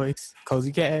Cozy Boys,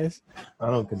 Cozy Cast. I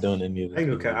don't condone any of I this. ain't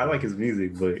gonna cap. I like his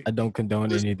music, but I don't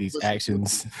condone any of these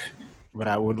actions, but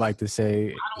I would like to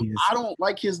say I don't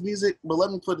like his music, but let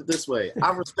me put it this way.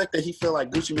 I respect that he feel like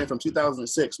Gucci Mane from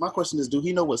 2006. My question is, do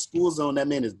he know what school zone that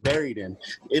man is buried in?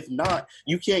 If not,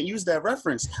 you can't use that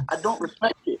reference. I don't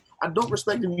respect it. I don't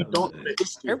respect if you don't know the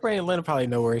history. everybody in Atlanta probably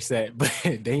know where it's at, but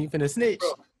they ain't finna snitch.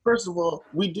 First of all,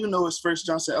 we do know it's First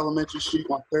Johnson Elementary Street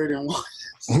on 3rd and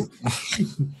 1.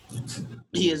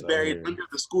 He is buried under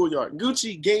the schoolyard.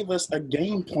 Gucci gave us a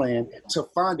game plan to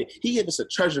find it. He gave us a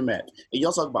treasure map. And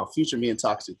y'all talk about Future being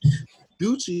toxic.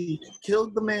 Gucci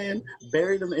killed the man,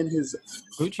 buried him in his.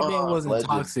 Gucci Mane wasn't alleged.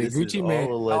 toxic. This is Gucci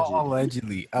Mane, all alleged.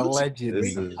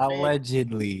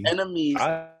 allegedly. Enemies.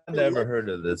 I never heard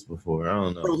of this before. I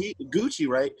don't know. Bro, Gucci,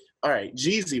 right? All right,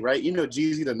 Jeezy, right? You know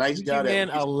Jeezy, the nice guy. Gucci Mane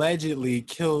allegedly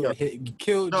killed shot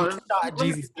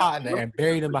Jeezy's partner and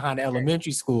buried him behind the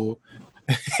elementary school.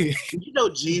 You know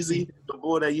Jeezy, the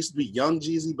boy that used to be young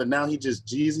Jeezy, but now he just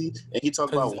Jeezy, and he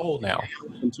talked 'Cause about he's old now.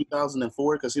 in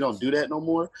 2004 because he don't do that no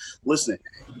more. Listen,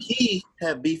 he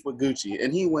had beef with Gucci,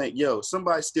 and he went, "Yo,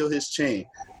 somebody steal his chain."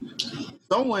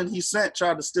 Someone he sent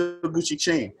tried to steal Gucci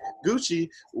chain. Gucci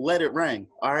let it ring,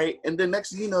 all right? And then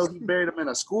next thing you know, he buried him in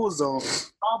a school zone,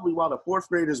 probably while the 4th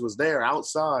graders was there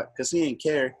outside because he didn't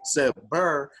care, said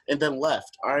 "burr," and then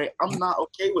left, all right? I'm not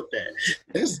okay with that.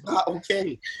 It's not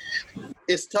okay.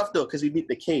 It's tough, though, because he beat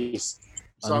the case.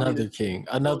 So, Another king,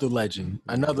 another legend.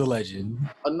 Another legend.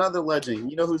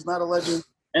 You know who's not a legend?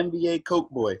 NBA Coke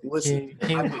Boy. Listen,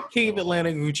 King of Atlanta,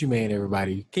 Gucci Mane,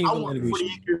 everybody. King I of want Atlanta, 40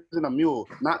 Gucci. acres and a mule,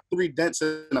 not 3 dents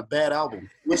in a bad album.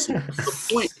 Listen, the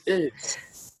point is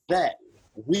that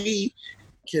we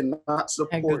cannot Had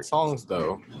good support. songs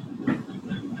though.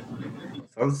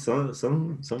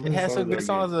 some It had some good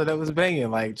songs that was banging,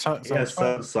 like Trunk. Yeah,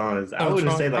 some songs. I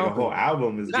wouldn't say like a whole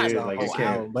album is Not good. the Like whole it can't.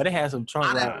 album, but it had some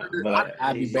Trunk rap.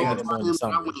 I'd be banging them on the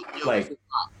summer.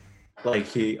 Like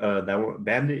he that one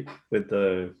Bandit with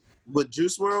the With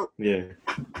Juice WRLD, yeah.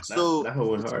 so That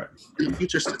whole went hard.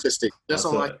 future statistic. That's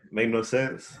all I. Make no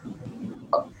sense.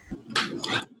 But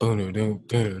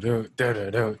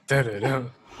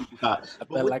I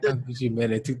felt like I'm Gucci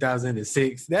Mane in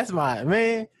 2006. That's my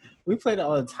man. We played it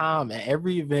all the time at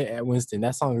every event at Winston.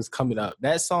 That song is coming up.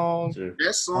 That song, Sure.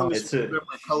 that song is It's a- for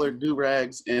colored do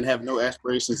rags and have no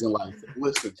aspirations in life.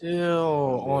 Listen,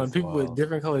 chill on people with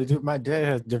different color. My dad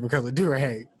has different color do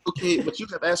rag. Okay, but you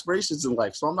have aspirations in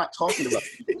life, so I'm not talking about.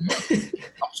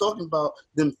 I'm talking about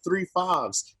them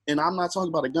 3/5s, and I'm not talking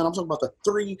about a gun. I'm talking about the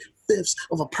 3/5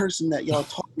 of a person that y'all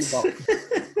talking about.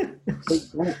 They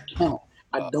don't count.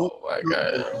 I don't. Oh my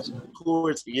god.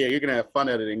 Towards, yeah, you're gonna have fun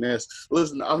editing this.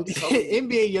 Listen, I'm telling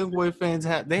NBA YoungBoy fans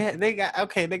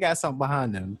they got something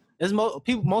behind them. It's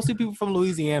mostly people from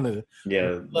Louisiana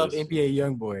Yeah, love this- NBA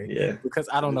YoungBoy. yeah. Because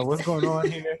I don't know what's going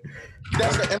on here.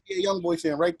 that's the NBA YoungBoy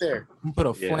fan right there. I'm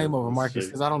gonna put a Yeah, flame over that's Marcus true.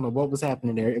 because I don't know what was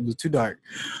happening there. It was too dark.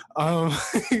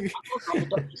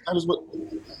 That is what.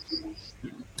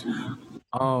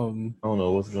 I don't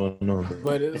know what's going on.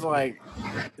 But it's like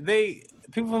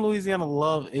people from Louisiana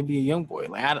love NBA YoungBoy.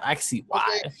 Like I can see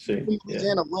why. Shit, yeah.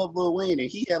 Louisiana loved Lil Wayne, and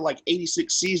he had like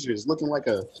 86 seizures, looking like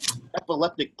a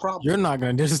epileptic problem. You're not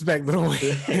gonna disrespect Lil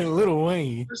Wayne. Lil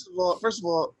Wayne. First of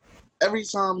all, every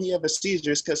time he had a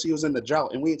seizure, it's because he was in the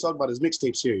drought, and we ain't talking about his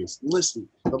mixtape series. Listen,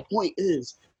 the point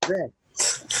is that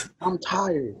I'm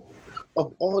tired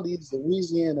of all these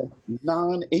Louisiana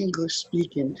non-English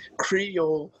speaking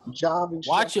Creole job and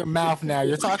Watch your mouth now.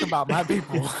 You're talking about my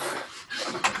people.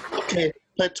 Okay,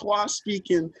 patois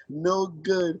speaking, no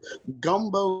good,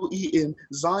 gumbo eating,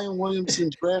 Zion Williamson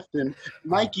drafting,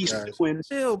 Nike doing.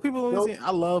 Chill, people in Louisiana.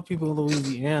 I love people in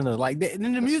Louisiana. Like,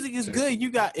 and the music is good. You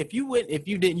got if you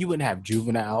wouldn't have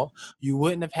Juvenile. You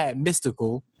wouldn't have had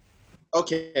Mystical.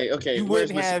 Okay. You where's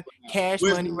wouldn't have Cash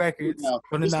Where's Money Mystical Records now?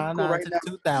 from the Mystical 99 right to now.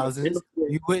 the 2000s.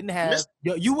 You wouldn't have.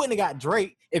 You wouldn't have got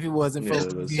Drake if it wasn't Yeah, for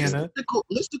that's Louisiana.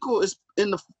 Mystical is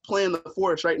playing the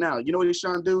forest right now. You know what he's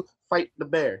trying to do? Fight the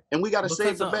bear, and we got to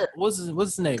save the bear. What's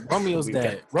his name? Romeo's We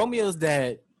dad. Romeo's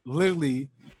dad literally is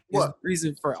What? the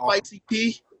reason for all. Spicy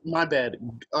P, my bad.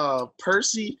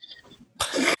 Percy,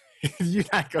 You're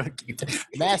not gonna keep that.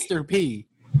 Master P.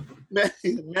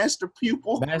 Master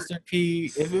Pupil. Master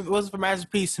P. If it wasn't for Master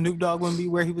P, Snoop Dogg wouldn't be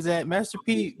where he was at. Master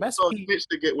P. So bitch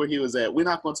to get where he was at. We're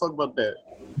not going to talk about that.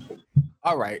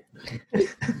 All right.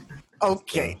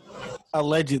 Okay.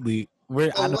 Allegedly, I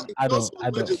don't.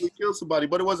 Allegedly killed somebody,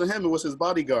 but it wasn't him. It was his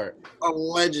bodyguard.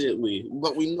 Allegedly,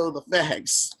 but we know the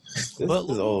facts. This But-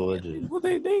 is all legend. Well,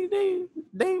 they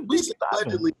We said stopped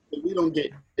him. allegedly. but We don't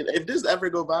get. If this ever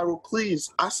go viral,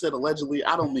 please. I said allegedly.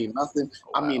 I don't mean nothing.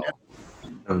 I mean,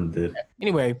 I'm dead.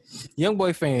 Anyway, young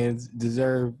boy fans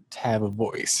deserve to have a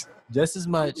voice just as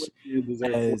much you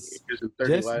deserve as 40 acres and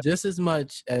 30 lives. just as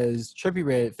much as Trippie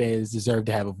Redd fans deserve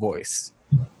to have a voice.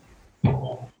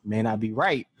 May not be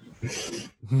right.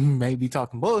 May be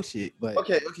talking bullshit, but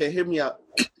Okay, hear me out.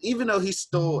 Even though he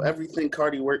stole everything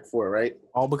Cardi worked for, right?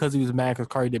 all because he was mad because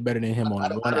Cardi did better than him on I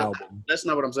don't- one album. That's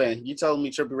not what I'm saying. You telling me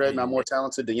Trippie Redd not more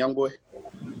talented than YoungBoy?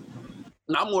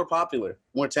 Not more popular,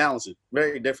 more talented.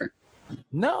 Very different.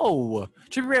 No,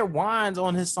 Trippie Redd whines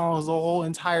on his songs the whole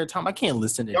entire time. I can't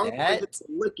listen to YoungBoy that. gets a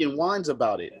lick and whines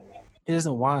about it. He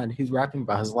doesn't whine. He's rapping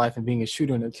about his life and being a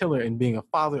shooter and a killer and being a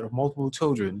father of multiple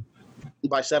children.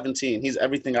 By 17, he's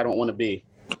everything I don't want to be.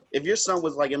 If your son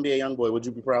was like NBA YoungBoy, would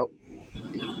you be proud?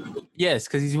 Yes,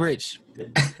 because he's rich.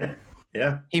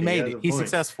 Yeah, He made has it. a He's point.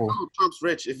 successful. Donald Trump's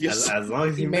rich. If your son, As long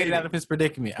as He made it out of his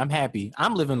predicament. I'm happy.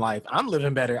 I'm living life. I'm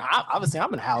living better. Obviously,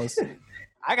 I'm in a house.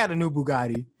 I got a new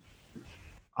Bugatti.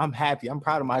 I'm happy. I'm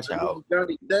proud of my child.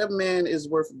 that man is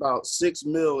worth about $6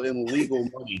 million in legal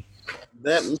money.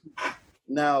 That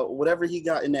now, whatever he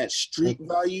got in that street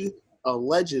value,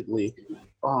 allegedly,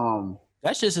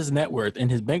 That's just his net worth. In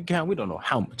his bank account, we don't know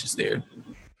how much is there.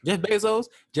 Jeff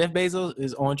Bezos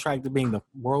is on track to being the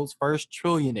world's first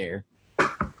trillionaire.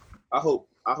 I hope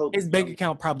His bank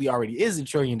account probably already is $1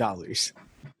 trillion.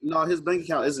 No, his bank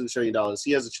account isn't $1 trillion.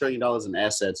 He has $1 trillion in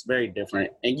assets. Very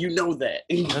different, and you know that.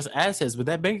 That's assets, but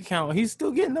that bank account, he's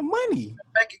still getting the money.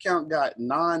 Bank account got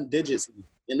 9 digits,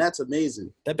 and that's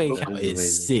amazing. That bank Okay. account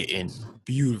is sitting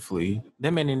beautifully.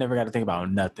 That man ain't never got to think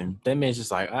about nothing. That man's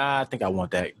just like, I think I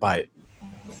want that, but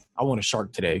I want a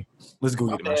shark today. Let's go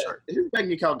get my shark. His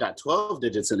bank account got 12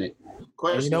 digits in it.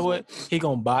 And you know what? He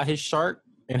gonna buy his shark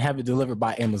and have it delivered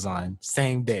by Amazon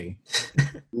same day.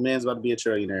 Man's about to be a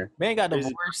trillionaire. Man got Crazy.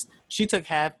 divorced. She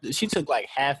took like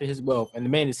half of his wealth, and the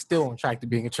man is still on track to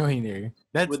being a trillionaire.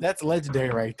 That's legendary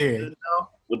right there.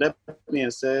 With that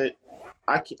being said,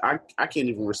 I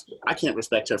can't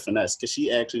respect her finesse because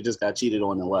she actually just got cheated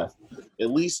on and left.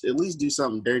 At least do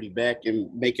something dirty back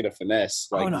and make it a finesse.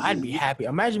 Oh no, I'd be happy.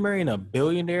 Imagine marrying a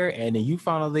billionaire and then you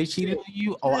found out they cheated on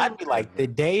you. Oh, I'd be like, the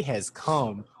day has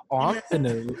come. Oh,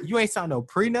 you ain't signed no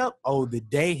prenup. Oh, the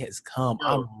day has come.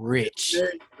 I'm rich. She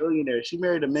married a billionaire. She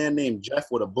married a man named Jeff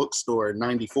with a bookstore in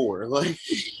 '94. Like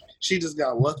she just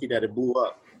got lucky that it blew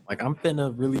up. Like I'm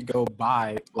finna really go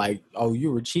buy. Like, oh,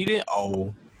 you were cheating.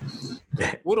 Oh,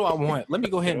 What do I want? Let me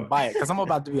go ahead and buy it because I'm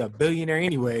about to be a billionaire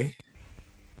anyway.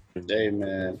 Hey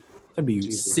man, I'll be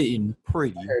Jesus. sitting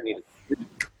pretty.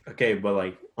 Okay, but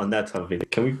like on that topic,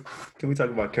 can we talk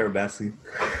about Carol Baskin?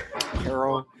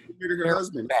 Carol Murdered her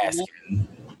husband. Baskin.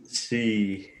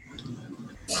 She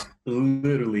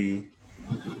literally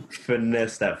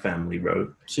finessed that family,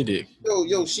 bro. She did.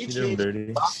 Yo, she She did him changed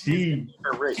dirty. She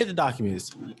her race. Get the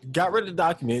documents. Got rid of the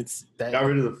documents. That got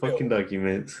rid of the fucking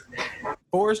documents.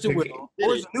 forged the will.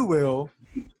 Forged the new will.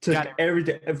 Took Got it.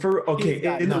 everything. For okay, He's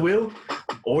got in the nothing. will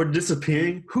or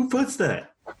disappearing. Who puts that?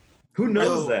 Who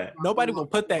knows Yo, that? Nobody will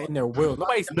put that in their will.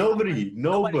 Nobody's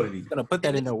Nobody. gonna put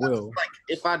that in their will. Like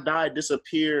if I die,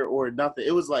 disappear or nothing.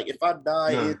 It was like if I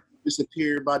die, Nah. it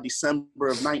disappeared by December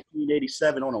of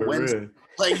 1987 on a For Wednesday. real.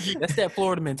 Like That's that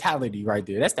Florida mentality right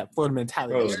there. That's that Florida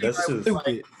mentality. Bro, She's that's just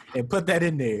stupid and put that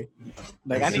in there.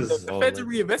 Like I This need the is feds all to like-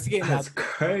 reinvestigate That's that.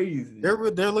 crazy.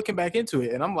 They're looking back into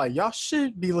it, and I'm like, y'all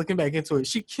should be looking back into it.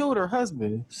 She killed her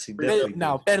husband. She definitely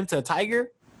Now did. fed him to a tiger.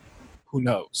 Who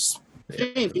knows? she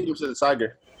ain't feed him to the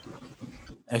tiger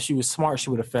If she was smart, she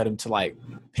would have fed him to like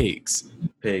pigs.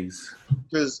 pigs.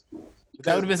 because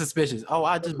That would have been suspicious. Oh,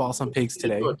 I just bought some pigs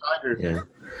today. a tiger. Yeah.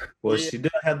 Well, Yeah. she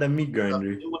did have that meat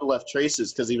grinder. It would have left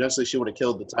traces because eventually she would have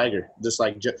killed the tiger. Just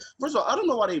like first of all, I don't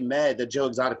know why they mad that Joe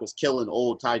Exotic was killing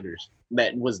old tigers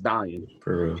that was dying.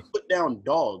 For real. Put down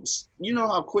dogs. You know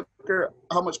how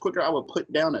much quicker I would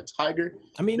put down a tiger.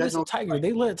 I mean, That's this no- tiger.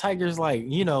 They let tigers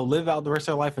live out the rest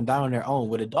of their life and die on their own.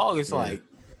 With a dog, it's Yeah. like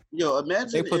Yo, imagine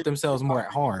they put if themselves more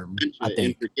at harm. I and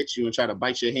think. forget you and try to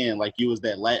bite your hand like you was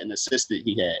that Latin assistant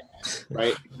he had,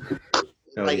 right?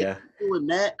 Oh Like, yeah. Doing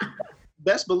that,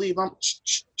 best believe I'm.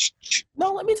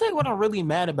 No, let me tell you what I'm really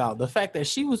mad about. The fact that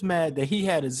she was mad that he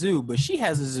had a zoo, but she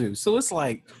has a zoo. So it's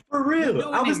like, For You're real.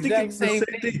 doing I was the thinking the exact same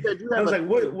same thing. You I have was a-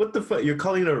 like, what the fuck? You're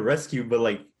calling it a rescue, but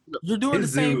like you're doing the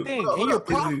His same zoo. thing, Hold and you're up,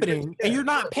 his zoo. profiting, and you're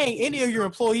not paying any of your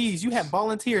employees. You have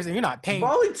volunteers, and you're not paying.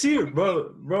 volunteer,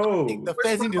 bro. The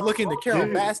feds need to look into Carol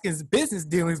Dude. Baskin's business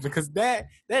dealings because that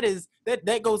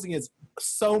goes against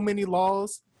so many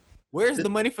laws. Where's the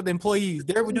money for the employees?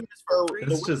 They're doing this for So, free.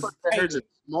 It's just- hers is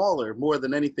smaller more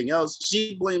than anything else.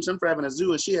 She blames him for having a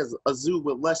zoo, and she has a zoo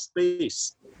with less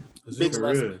space. Big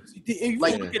For real. If you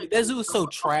Like- look at it, that zoo is so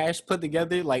trash put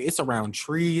together. Like it's around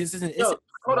trees. It's Yo,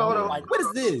 hold on. like what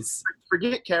is this?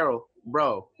 Forget Carol,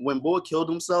 bro. When boy killed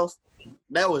himself,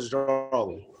 that was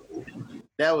drawing.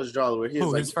 That was drawing. Where he was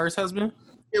Who, like, his first husband?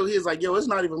 he was like, yo, it's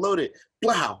not even loaded.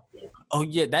 Wow. Oh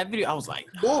yeah, that video. I was like,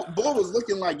 Boy was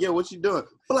looking like, yo, what you doing?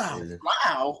 Wow. Yeah.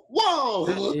 Wow. Whoa.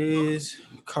 that is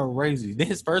crazy. Then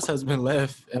his first husband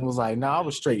left and was like, "Nah, I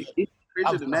was straight."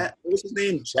 Crazier than that. What's his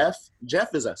name? Jeff.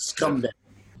 Jeff is a scumbag,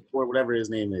 or whatever his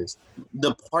name is.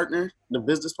 The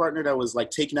business partner that was like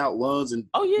taking out loans and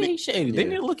Oh yeah, he shady. They Yeah.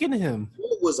 need to look into him.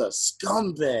 was a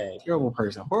scumbag. Horrible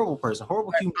person. Horrible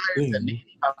human That being.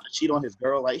 how to cheat on his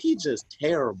girl. Like he just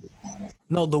terrible.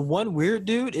 No, the one weird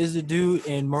dude is the dude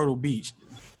in Myrtle Beach.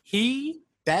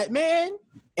 That man,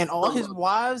 and all his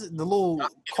wives, the little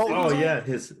cult. Oh yeah,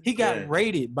 He got yeah.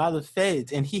 raided by the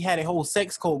feds, and he had a whole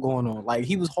sex cult going on. Like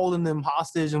he was holding them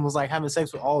hostage and was like having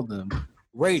sex with all of them.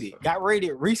 Got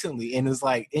raided recently, and is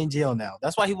like in jail now.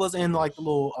 That's why he wasn't in like the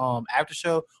little after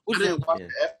show. I Which didn't watch Yeah.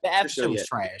 the after show show was yet.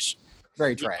 trash,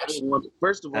 very I trash. didn't want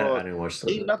first of I all, didn't watch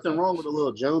ain't that. nothing wrong with a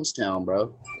little Jonestown,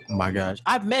 bro. Oh my gosh,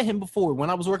 I've met him before when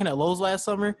I was working at Lowe's last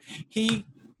summer. He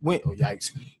went, oh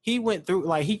yikes, he went through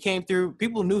like he came through.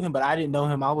 People knew him, but I didn't know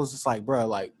him. I was just like, bro,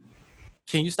 like,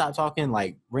 can you stop talking?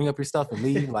 Like, bring up your stuff and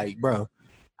leave. Like, bro.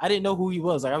 I didn't know who he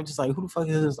was. Like, I was just like, who the fuck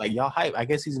is this? Like, y'all hype. I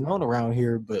guess he's known around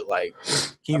here, but like,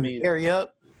 can you hurry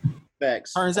up?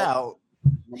 Facts. Turns out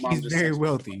My mom he's just very said-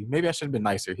 wealthy. Maybe I should have been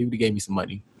nicer. He would have gave me some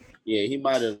money. Yeah, he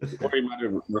might have, or he might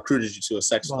have recruited you to a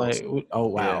sex Like, club. oh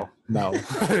wow, no.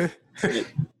 Be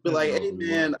like, hey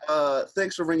man,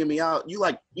 thanks for ringing me out. You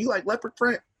like leopard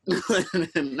print?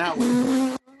 And now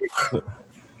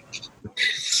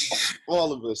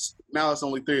all of us. Now it's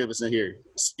only 3 of us in here.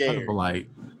 I'd Scared. have been like,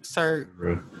 sir,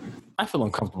 Bro. I feel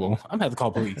uncomfortable. I'm gonna have to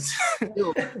call police.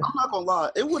 Yo, I'm not gonna lie.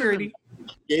 It would have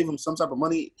gave him some type of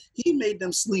money. He made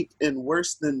them sleep in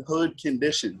worse than hood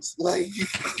conditions. Like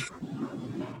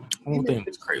The whole thing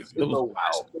was crazy. It was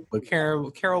wild. But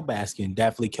Carol Baskin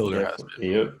definitely killed her husband.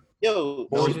 Yep. yo,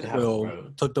 Forged Shit his happens, will,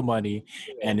 bro. took the money,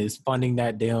 and is funding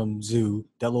that damn zoo,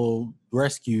 that little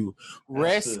rescue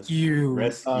thing.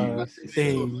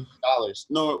 dollars.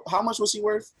 No, how much was he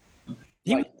worth?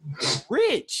 He was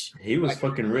rich. He was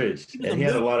fucking rich, He was and a he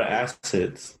had a mil- lot of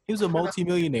assets. He was a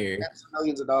multimillionaire. That's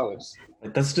millions of dollars.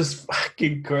 Like that's just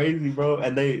fucking crazy, bro.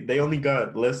 And they only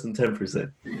got less than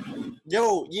 10%.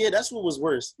 Yo, yeah, that's what was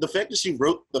worse. The fact that she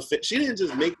wrote she didn't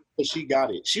just make it because she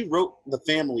got it. She wrote the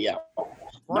family out,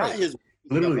 not his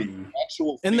Literally.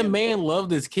 actual. And the family. man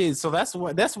loved his kids, so that's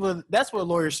what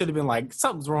lawyers should have been like.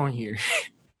 Something's wrong here.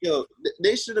 Yo,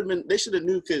 they should have knew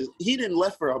because he didn't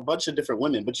left for a bunch of different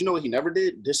women. But you know what he never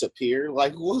did? Disappear.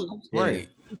 Like, Right.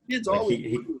 Kids Like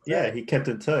always. he kept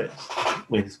in touch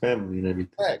with his family and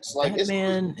everything. Facts. Like, That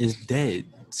man is dead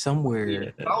somewhere.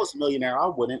 if I was a millionaire, I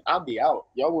wouldn't. I'd be out.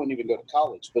 Y'all wouldn't even go to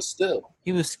college. But still,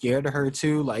 He was scared of her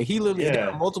too. Like he literally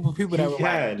there were multiple people that were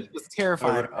like, he was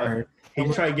terrified of her. He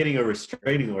tried getting a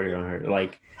restraining order on her.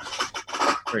 Like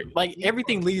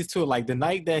everything leads to it. Like the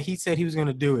night that he said he was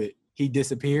gonna do it, he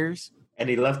disappears. And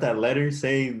he left that letter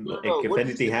saying, if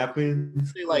anything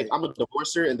happens, say like I'm a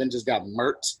divorcer, and then just got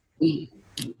murked.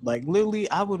 Like literally,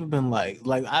 I would have been like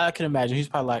I can imagine he's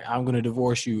probably like, I'm gonna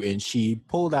divorce you, and she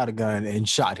pulled out a gun and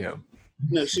shot him.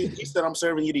 No, he said I'm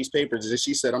serving you these papers, and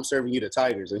she said I'm serving you the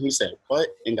tigers, and he said what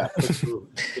and got put through.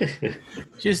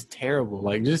 Just terrible.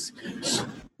 Like just.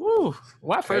 Woo.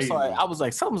 When I first saw it, I was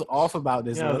like, something's off about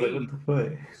this yeah, lady. like, what the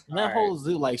fuck? And that whole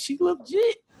zoo, like she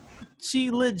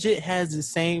legit has the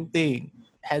same thing,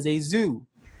 has a zoo,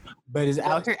 but is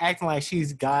out here acting like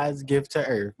she's God's gift to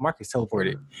Earth. Marcus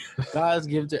teleported. God's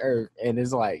gift to Earth. And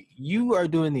it's like, you are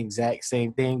doing the exact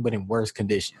same thing, but in worse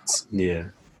conditions. Yeah.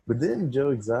 But didn't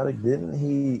Joe Exotic, didn't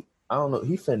he, I don't know,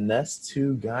 he finessed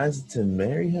 2 guys to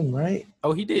marry him, right?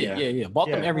 Oh, he did. Yeah.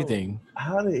 Bought them everything.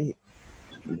 How did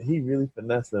he really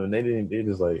finessed them? And they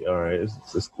just like, all right,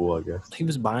 it's cool, I guess. He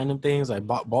was buying them things, like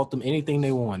bought them anything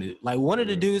they wanted. Like one of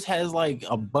the dudes has like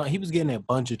he was getting a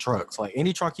bunch of trucks. Like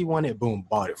any truck he wanted, boom,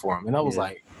 bought it for him. And I was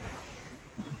like,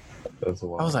 That's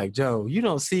wild. I was like, Joe, you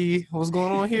don't see what's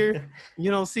going on here? You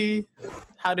don't see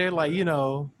how they're like,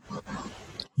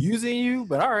 using you?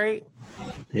 But all right.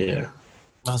 Yeah.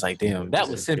 I was like, damn, that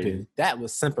was simping. That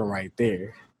was simping right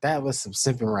there. That was some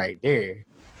simping right there.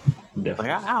 Definitely.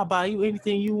 Like, I'll buy you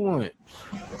anything you want.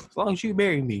 As long as you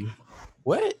marry me.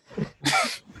 What?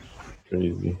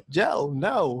 Crazy. Joe,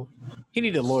 no. He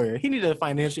needed a lawyer. He needed a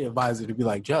financial advisor to be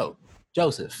like,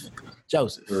 Joseph,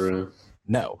 For real.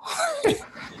 no.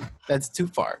 That's too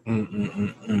far.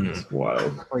 It's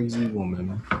wild. Crazy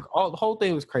woman. The whole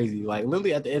thing was crazy. Like,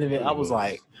 literally at the end of it, I was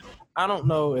like, I don't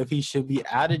know if he should be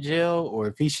out of jail or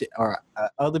if he should, or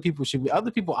other people should be.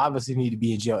 Other people obviously need to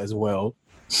be in jail as well.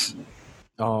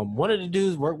 One of the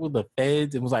dudes worked with the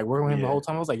feds and was like working with him the whole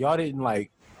time. I was like, y'all didn't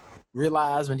like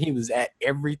realize when he was at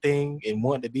everything and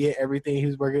wanted to be at everything he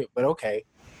was working. But okay,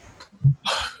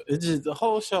 it's just the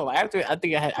whole show. Like, after I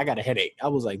think I got a headache. I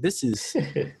was like, this is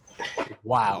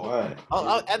wild.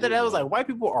 After that, I was like, white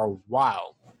people are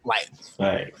wild,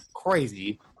 like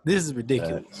crazy. This is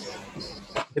ridiculous.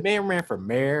 The man ran for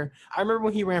mayor. I remember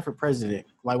when he ran for president.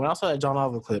 Like, when I saw that John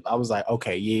Oliver clip, I was like,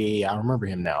 okay, yeah, I remember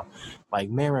him now.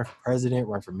 Like, man ran for president,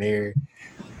 ran for mayor.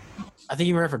 I think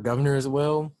he ran for governor as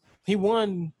well. He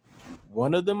won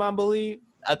one of them, I believe.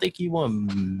 I think he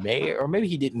won mayor, or maybe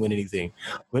he didn't win anything.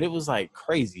 But it was, like,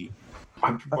 crazy. I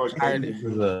think this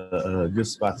was a good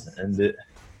spot to end it.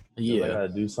 Yeah. I gotta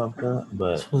do something,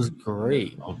 but This was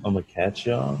great. I'm gonna catch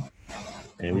y'all.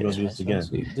 And we're gonna do this again.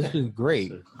 This was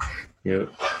great. Yep.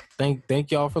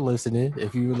 Thank y'all for listening.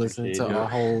 If you were listening to our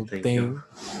whole thing,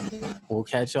 we'll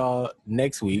catch y'all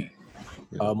next week.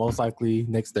 Most likely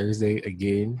next Thursday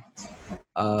again.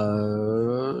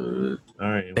 All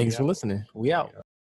right. Thanks for listening. We out.